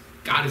churches.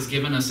 God has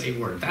given us a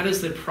word. That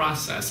is the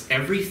process.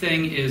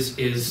 Everything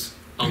is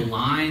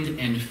aligned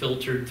and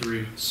filtered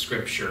through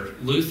Scripture.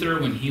 Luther,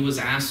 when he was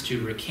asked to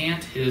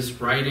recant his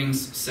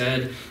writings,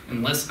 said,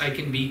 "Unless I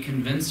can be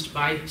convinced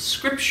by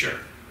Scripture,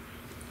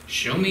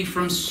 show me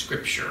from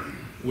Scripture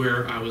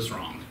where I was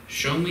wrong.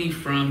 Show me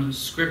from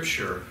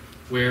Scripture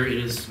where it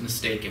is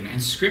mistaken."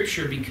 And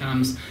Scripture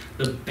becomes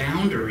the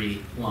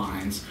boundary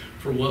lines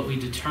for what we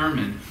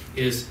determine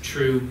is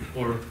true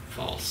or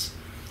false.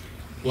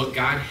 What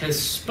God has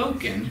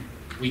spoken,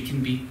 we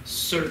can be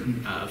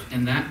certain of,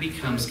 and that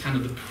becomes kind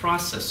of the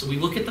process. So we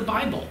look at the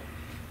Bible.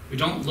 We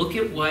don't look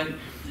at what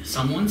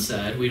someone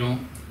said. We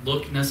don't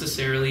look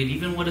necessarily at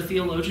even what a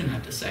theologian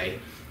had to say.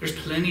 There's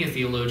plenty of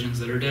theologians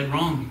that are dead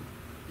wrong.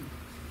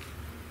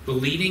 The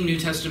leading New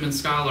Testament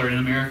scholar in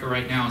America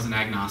right now is an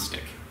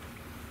agnostic.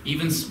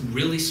 Even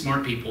really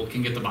smart people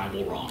can get the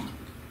Bible wrong.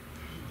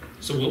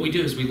 So what we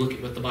do is we look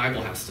at what the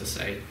Bible has to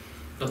say.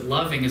 But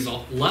loving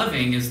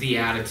is the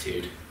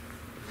attitude.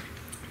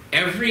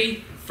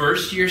 Every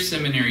first-year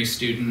seminary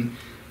student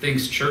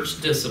thinks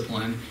church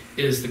discipline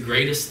is the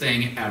greatest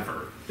thing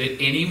ever. That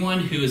anyone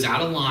who is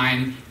out of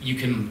line, you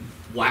can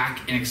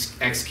whack and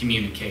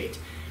excommunicate.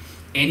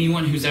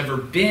 Anyone who's ever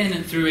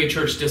been through a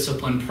church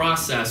discipline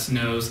process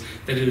knows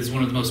that it is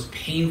one of the most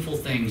painful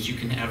things you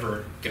can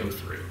ever go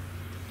through.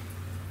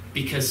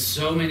 Because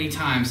so many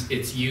times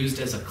it's used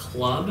as a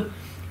club,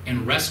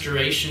 and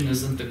restoration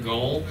isn't the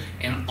goal,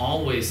 and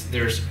always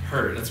there's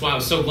hurt. That's why I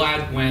was so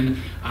glad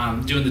when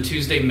doing the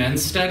Tuesday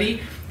men's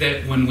study,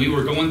 that when we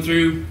were going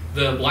through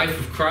the life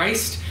of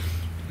Christ,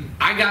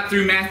 I got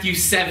through Matthew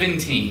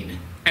 17.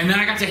 And then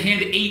I got to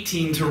hand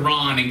 18 to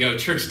Ron and go,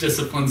 "Church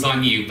discipline's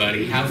on you,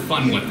 buddy. Have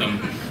fun with them.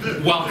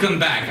 Welcome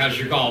back. How's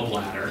your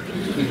gallbladder?"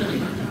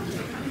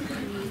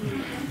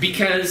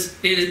 Because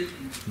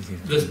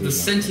the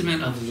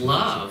sentiment of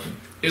love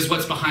is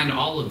what's behind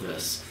all of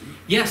this.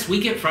 Yes, we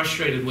get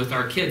frustrated with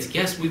our kids.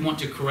 Yes, we want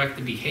to correct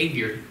the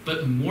behavior.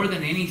 But more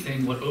than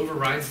anything, what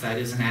overrides that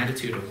is an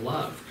attitude of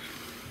love.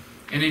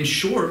 And in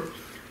short,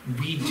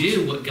 we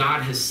do what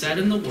God has said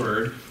in the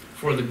Word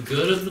for the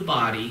good of the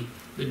body,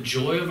 the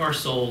joy of our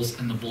souls,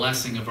 and the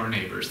blessing of our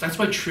neighbors. That's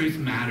why truth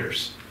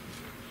matters.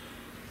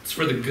 It's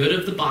for the good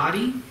of the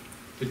body,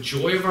 the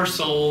joy of our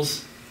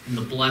souls, and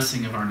the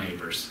blessing of our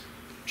neighbors.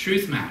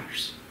 Truth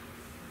matters.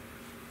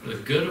 For the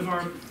good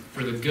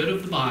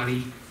of the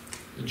body,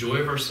 the joy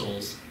of our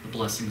souls, the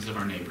blessings of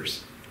our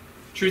neighbors.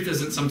 Truth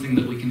isn't something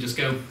that we can just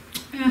go,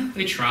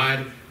 they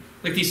tried.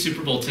 Like these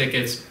Super Bowl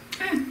tickets,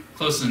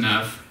 close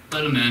enough,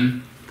 let them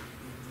in.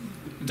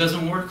 It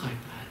doesn't work like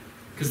that.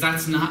 Because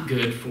that's not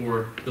good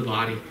for the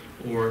body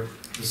or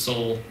the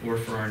soul or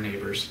for our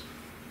neighbors.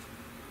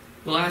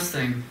 The last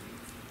thing,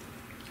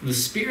 the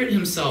Spirit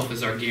Himself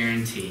is our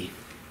guarantee.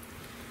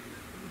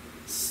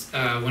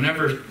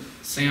 Whenever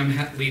Sam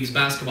leaves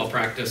basketball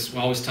practice, we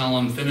always tell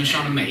him, finish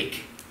on a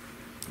make.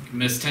 You can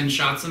miss 10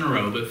 shots in a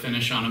row, but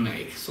finish on a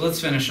make. So let's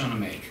finish on a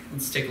make.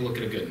 Let's take a look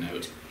at a good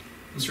note.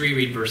 Let's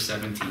reread verse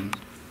 17.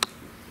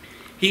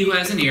 "He who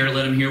has an ear,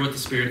 let him hear what the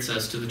Spirit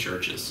says to the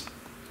churches."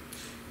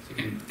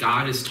 And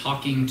God is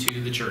talking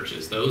to the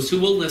churches. Those who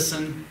will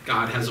listen,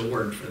 God has a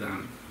word for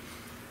them.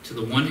 To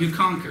the one who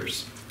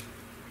conquers,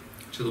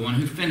 to the one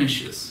who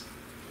finishes,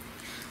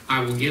 I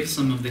will give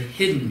some of the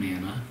hidden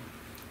manna,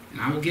 and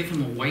I will give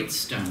him a white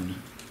stone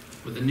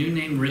with a new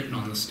name written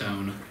on the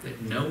stone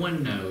that no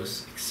one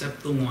knows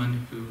except the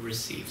one who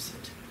receives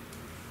it.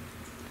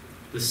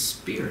 The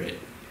Spirit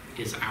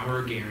is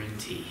our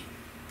guarantee.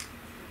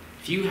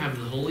 If you have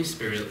the Holy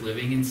Spirit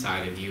living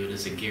inside of you, it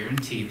is a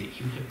guarantee that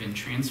you have been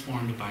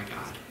transformed by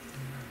God.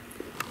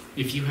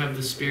 If you have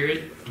the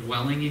Spirit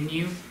dwelling in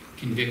you,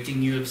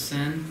 convicting you of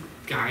sin,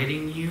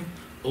 guiding you,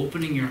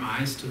 opening your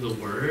eyes to the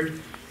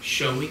Word,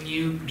 showing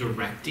you,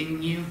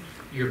 directing you,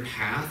 your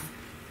path,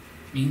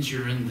 it means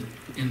you're in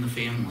the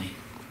family.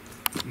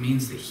 It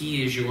means that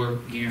He is your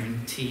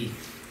guarantee.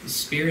 The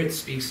Spirit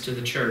speaks to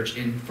the church,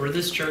 and for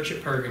this church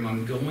at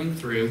Pergamum going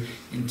through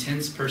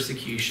intense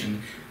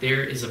persecution,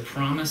 there is a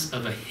promise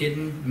of a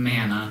hidden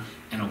manna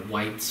and a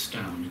white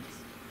stone.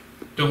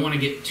 Don't want to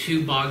get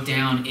too bogged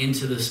down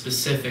into the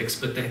specifics,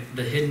 but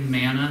the hidden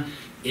manna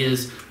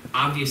is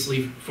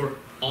obviously, for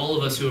all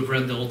of us who have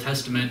read the Old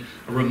Testament,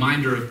 a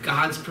reminder of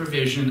God's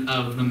provision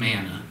of the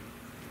manna.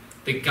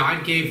 That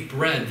God gave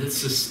bread that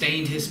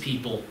sustained His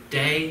people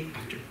day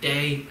after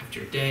day after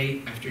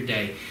day after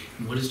day.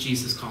 And what does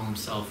Jesus call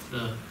Himself?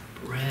 The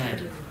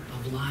bread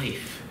of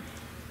life.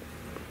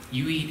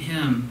 You eat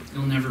Him,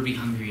 you'll never be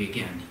hungry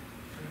again.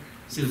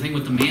 See, the thing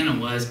with the manna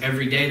was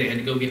every day they had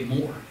to go get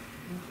more.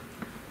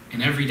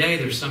 And every day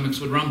their stomachs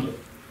would rumble,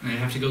 and they'd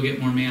have to go get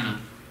more manna.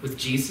 With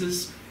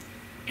Jesus,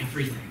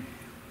 everything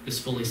is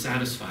fully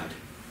satisfied.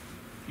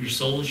 Your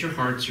souls, your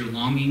hearts, your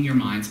longing, your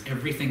minds,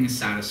 everything is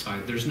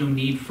satisfied. There's no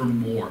need for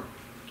more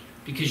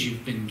because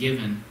you've been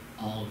given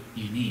all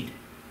you need.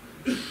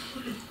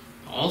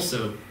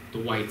 Also, the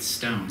white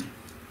stone.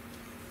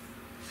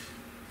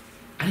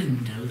 I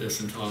didn't know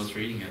this until I was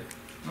reading it.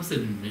 That was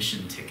an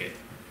admission ticket.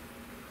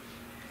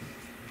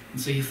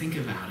 And so you think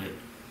about it.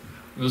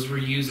 Those were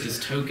used as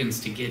tokens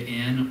to get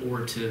in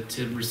or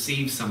to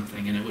receive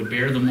something, and it would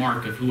bear the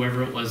mark of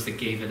whoever it was that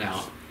gave it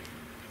out.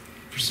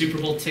 For Super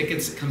Bowl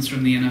tickets, it comes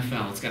from the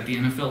NFL. It's got the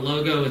NFL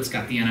logo, it's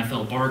got the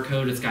NFL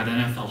barcode, it's got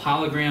NFL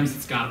holograms,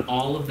 it's got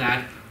all of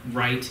that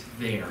right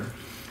there.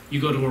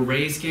 You go to a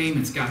Rays game,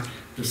 it's got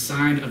the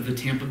sign of the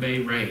Tampa Bay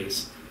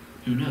Rays.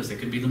 Who knows? It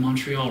could be the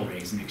Montreal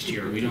Rays next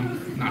year. We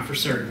don't, not for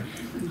certain.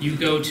 You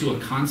go to a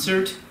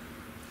concert,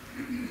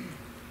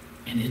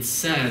 and it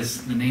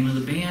says the name of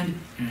the band,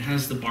 and it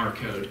has the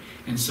barcode.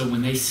 And so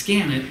when they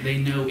scan it, they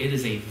know it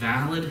is a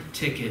valid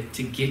ticket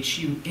to get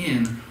you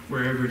in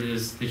wherever it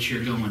is that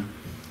you're going.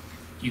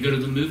 You go to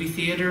the movie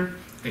theater,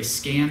 they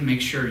scan, make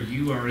sure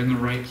you are in the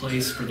right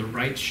place for the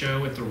right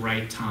show at the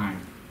right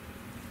time.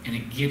 And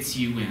it gets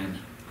you in.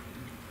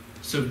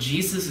 So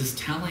Jesus is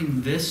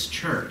telling this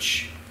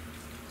church,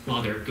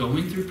 while they're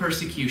going through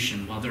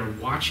persecution, while they're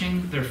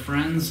watching their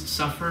friends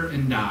suffer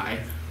and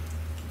die,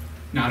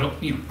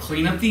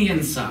 clean up the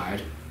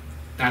inside.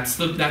 That's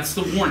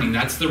the warning.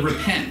 That's the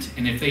repent.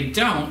 And if they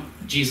don't,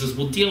 Jesus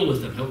will deal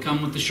with them. He'll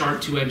come with the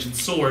sharp two-edged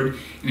sword.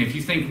 And if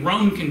you think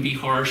Rome can be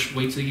harsh,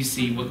 wait till you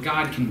see what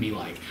God can be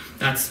like.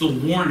 That's the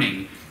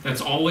warning.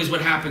 That's always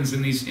what happens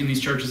in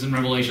these churches in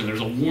Revelation. There's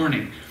a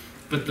warning.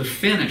 But the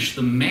finish,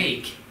 the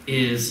make,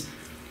 is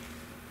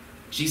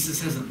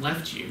Jesus hasn't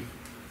left you.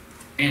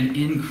 And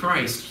in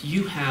Christ,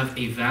 you have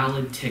a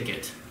valid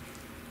ticket.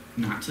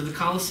 Not to the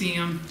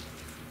Colosseum,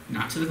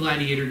 not to the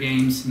gladiator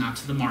games, not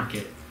to the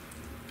market,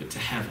 but to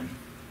heaven.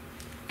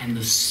 And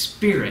the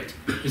Spirit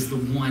is the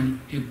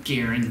one who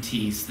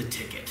guarantees the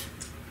ticket.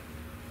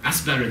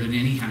 That's better than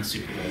any kind of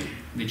Super Bowl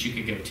that you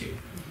could go to.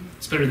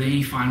 It's better than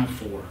any Final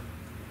Four, or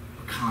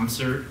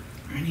concert,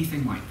 or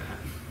anything like that.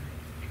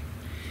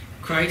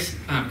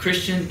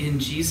 Christian, in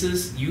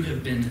Jesus, you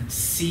have been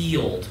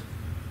sealed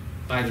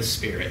by the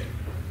Spirit.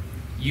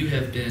 You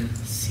have been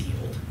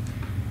sealed.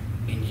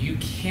 And you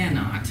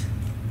cannot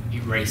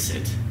erase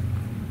it.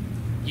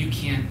 You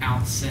can't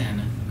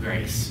out-sin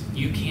grace.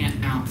 You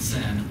can't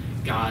out-sin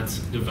God's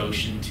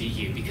devotion to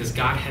you because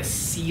God has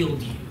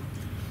sealed you.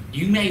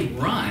 You may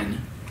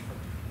run,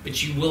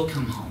 but you will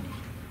come home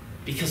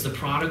because the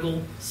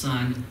prodigal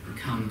son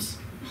comes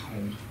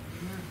home.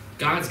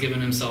 God's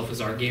given himself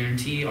as our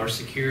guarantee, our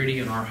security,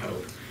 and our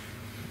hope.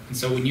 And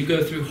so when you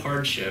go through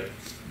hardship,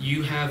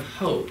 you have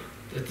hope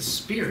that the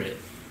Spirit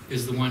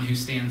is the one who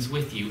stands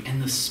with you,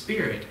 and the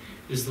Spirit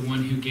is the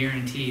one who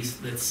guarantees,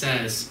 that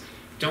says,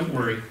 don't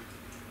worry,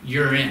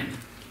 you're in.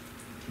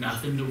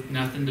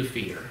 Nothing to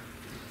fear.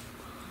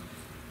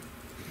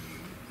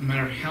 No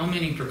matter how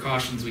many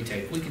precautions we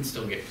take, we can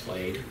still get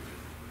played.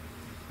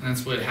 And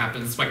that's what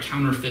happens. That's why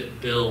counterfeit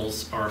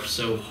bills are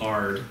so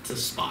hard to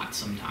spot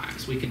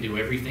sometimes. We can do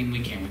everything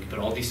we can. We can put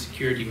all these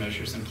security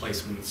measures in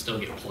place and we can still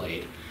get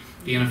played.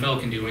 The NFL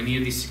can do any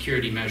of these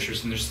security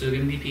measures, and there's still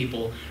going to be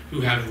people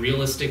who have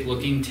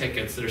realistic-looking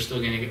tickets that are still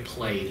going to get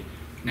played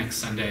next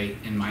Sunday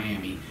in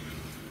Miami.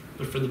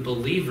 But for the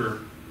believer,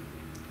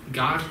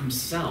 God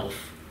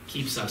himself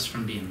keeps us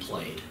from being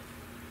played.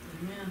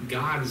 Amen.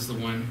 God is the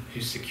one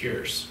who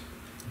secures.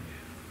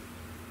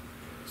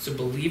 So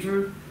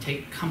believer,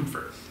 take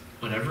comfort,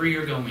 whatever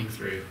you're going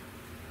through.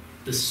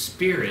 The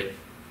Spirit,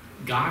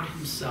 God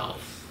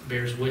himself,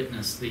 bears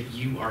witness that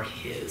you are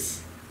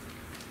his.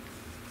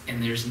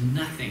 And there's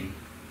nothing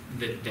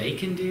that they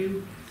can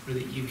do or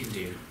that you can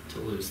do to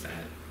lose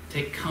that.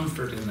 Take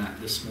comfort in that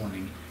this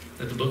morning,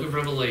 that the book of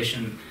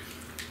Revelation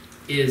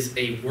is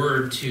a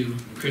word to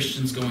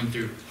Christians going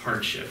through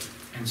hardship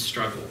and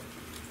struggle.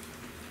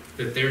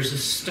 That there's a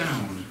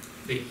stone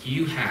that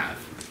you have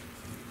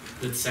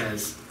that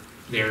says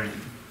they're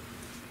in.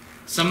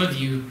 Some of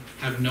you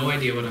have no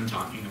idea what I'm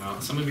talking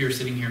about. Some of you are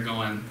sitting here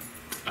going,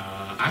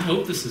 I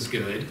hope this is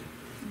good.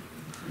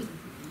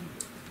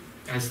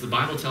 As the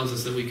Bible tells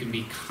us that we can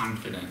be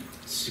confident,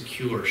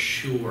 secure,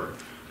 sure.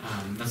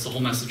 That's the whole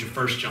message of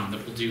 1 John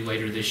that we'll do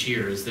later this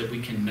year, is that we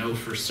can know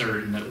for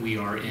certain that we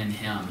are in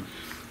him.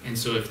 And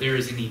so if there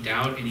is any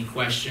doubt, any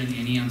question,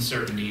 any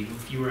uncertainty,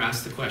 if you were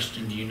asked the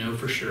question, do you know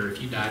for sure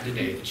if you died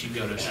today that you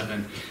go to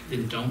heaven,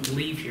 then don't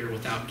leave here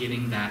without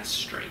getting that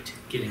straight,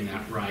 getting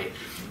that right.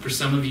 For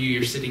some of you,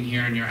 you're sitting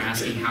here and you're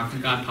asking, how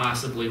can God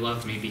possibly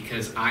love me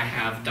because I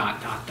have ...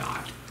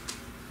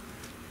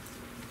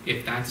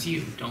 If that's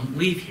you, don't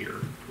leave here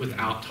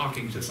without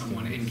talking to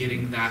someone and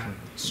getting that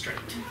straight.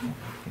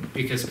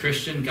 Because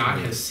Christian, God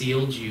has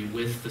sealed you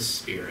with the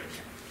Spirit.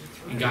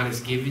 And God has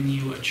given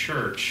you a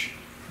church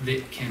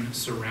that can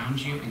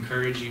surround you,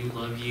 encourage you,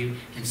 love you,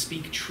 and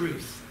speak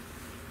truth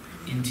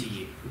into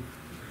you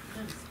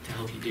to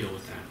help you deal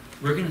with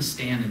that. We're going to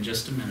stand in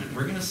just a minute.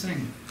 We're going to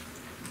sing.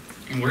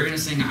 And we're going to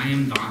sing, I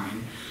Am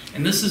Thine.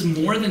 And this is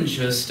more than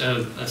just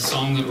a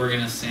song that we're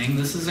going to sing.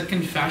 This is a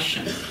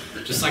confession.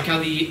 Just like how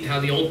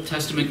the Old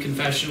Testament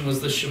confession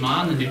was the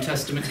Shema and the New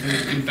Testament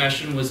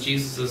confession was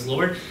Jesus as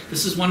Lord,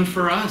 this is one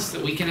for us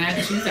that we can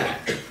add to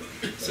that.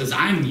 It says,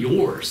 I am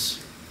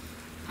yours.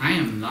 I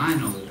am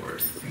thine, O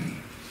Lord.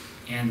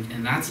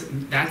 And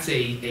that's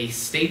a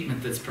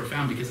statement that's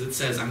profound because it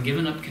says, I'm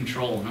giving up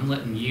control and I'm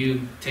letting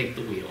you take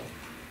the wheel.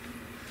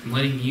 I'm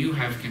letting you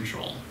have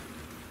control.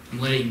 I'm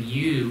letting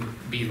you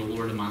be the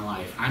Lord of my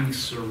life. I'm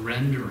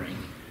surrendering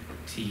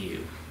to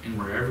you. And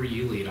wherever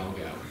you lead, I'll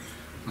go.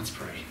 Let's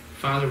pray.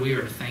 Father, we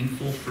are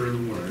thankful for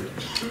the word.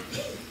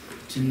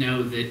 To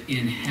know that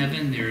in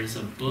heaven there is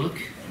a book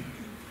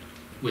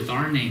with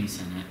our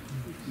names in it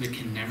that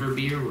can never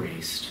be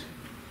erased,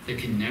 that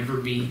can never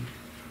be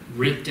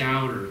ripped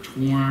out or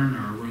torn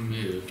or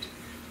removed.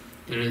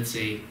 That it's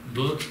a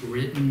book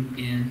written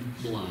in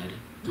blood,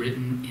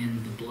 written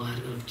in the blood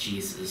of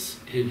Jesus,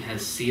 who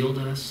has sealed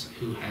us,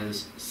 who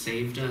has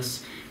saved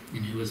us,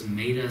 and who has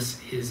made us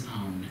his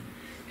own.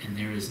 And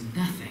there is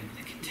nothing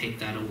that can take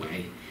that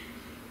away.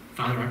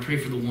 Father, I pray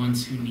for the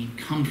ones who need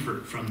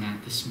comfort from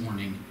that this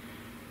morning,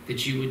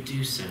 that you would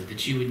do so,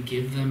 that you would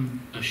give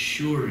them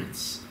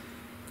assurance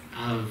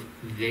of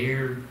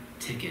their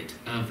ticket,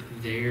 of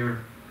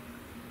their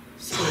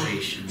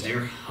salvation,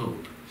 their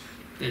hope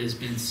that has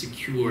been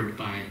secured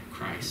by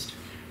Christ.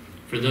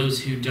 For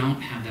those who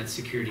don't have that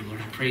security,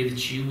 Lord, I pray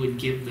that you would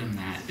give them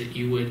that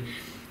you would,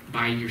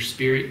 by your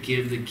Spirit,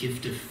 give the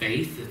gift of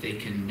faith, that they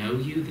can know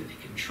you, that they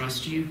can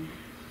trust you,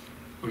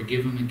 or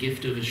give them a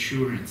gift of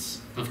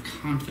assurance, of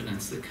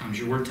confidence that comes.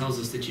 Your word tells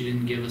us that you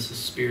didn't give us a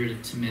spirit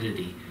of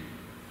timidity,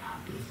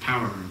 but of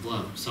power and of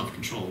love,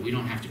 self-control. We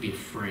don't have to be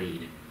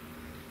afraid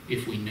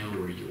if we know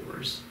we're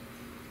yours.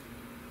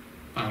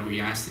 Father, we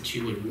ask that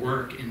you would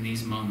work in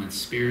these moments.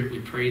 Spirit, we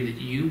pray that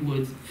you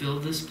would fill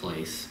this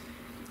place,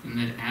 and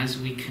that as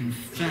we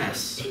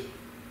confess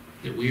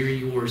that we are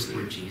yours,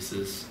 Lord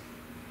Jesus,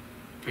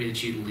 pray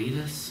that you'd lead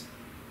us,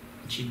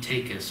 that you'd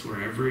take us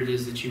wherever it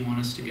is that you want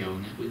us to go,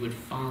 and that we would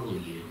follow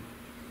you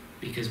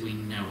because we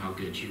know how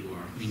good you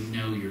are. We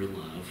know your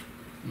love,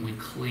 and we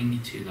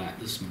cling to that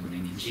this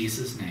morning. In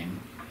Jesus' name,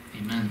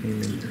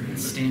 amen.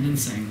 Stand and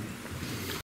sing.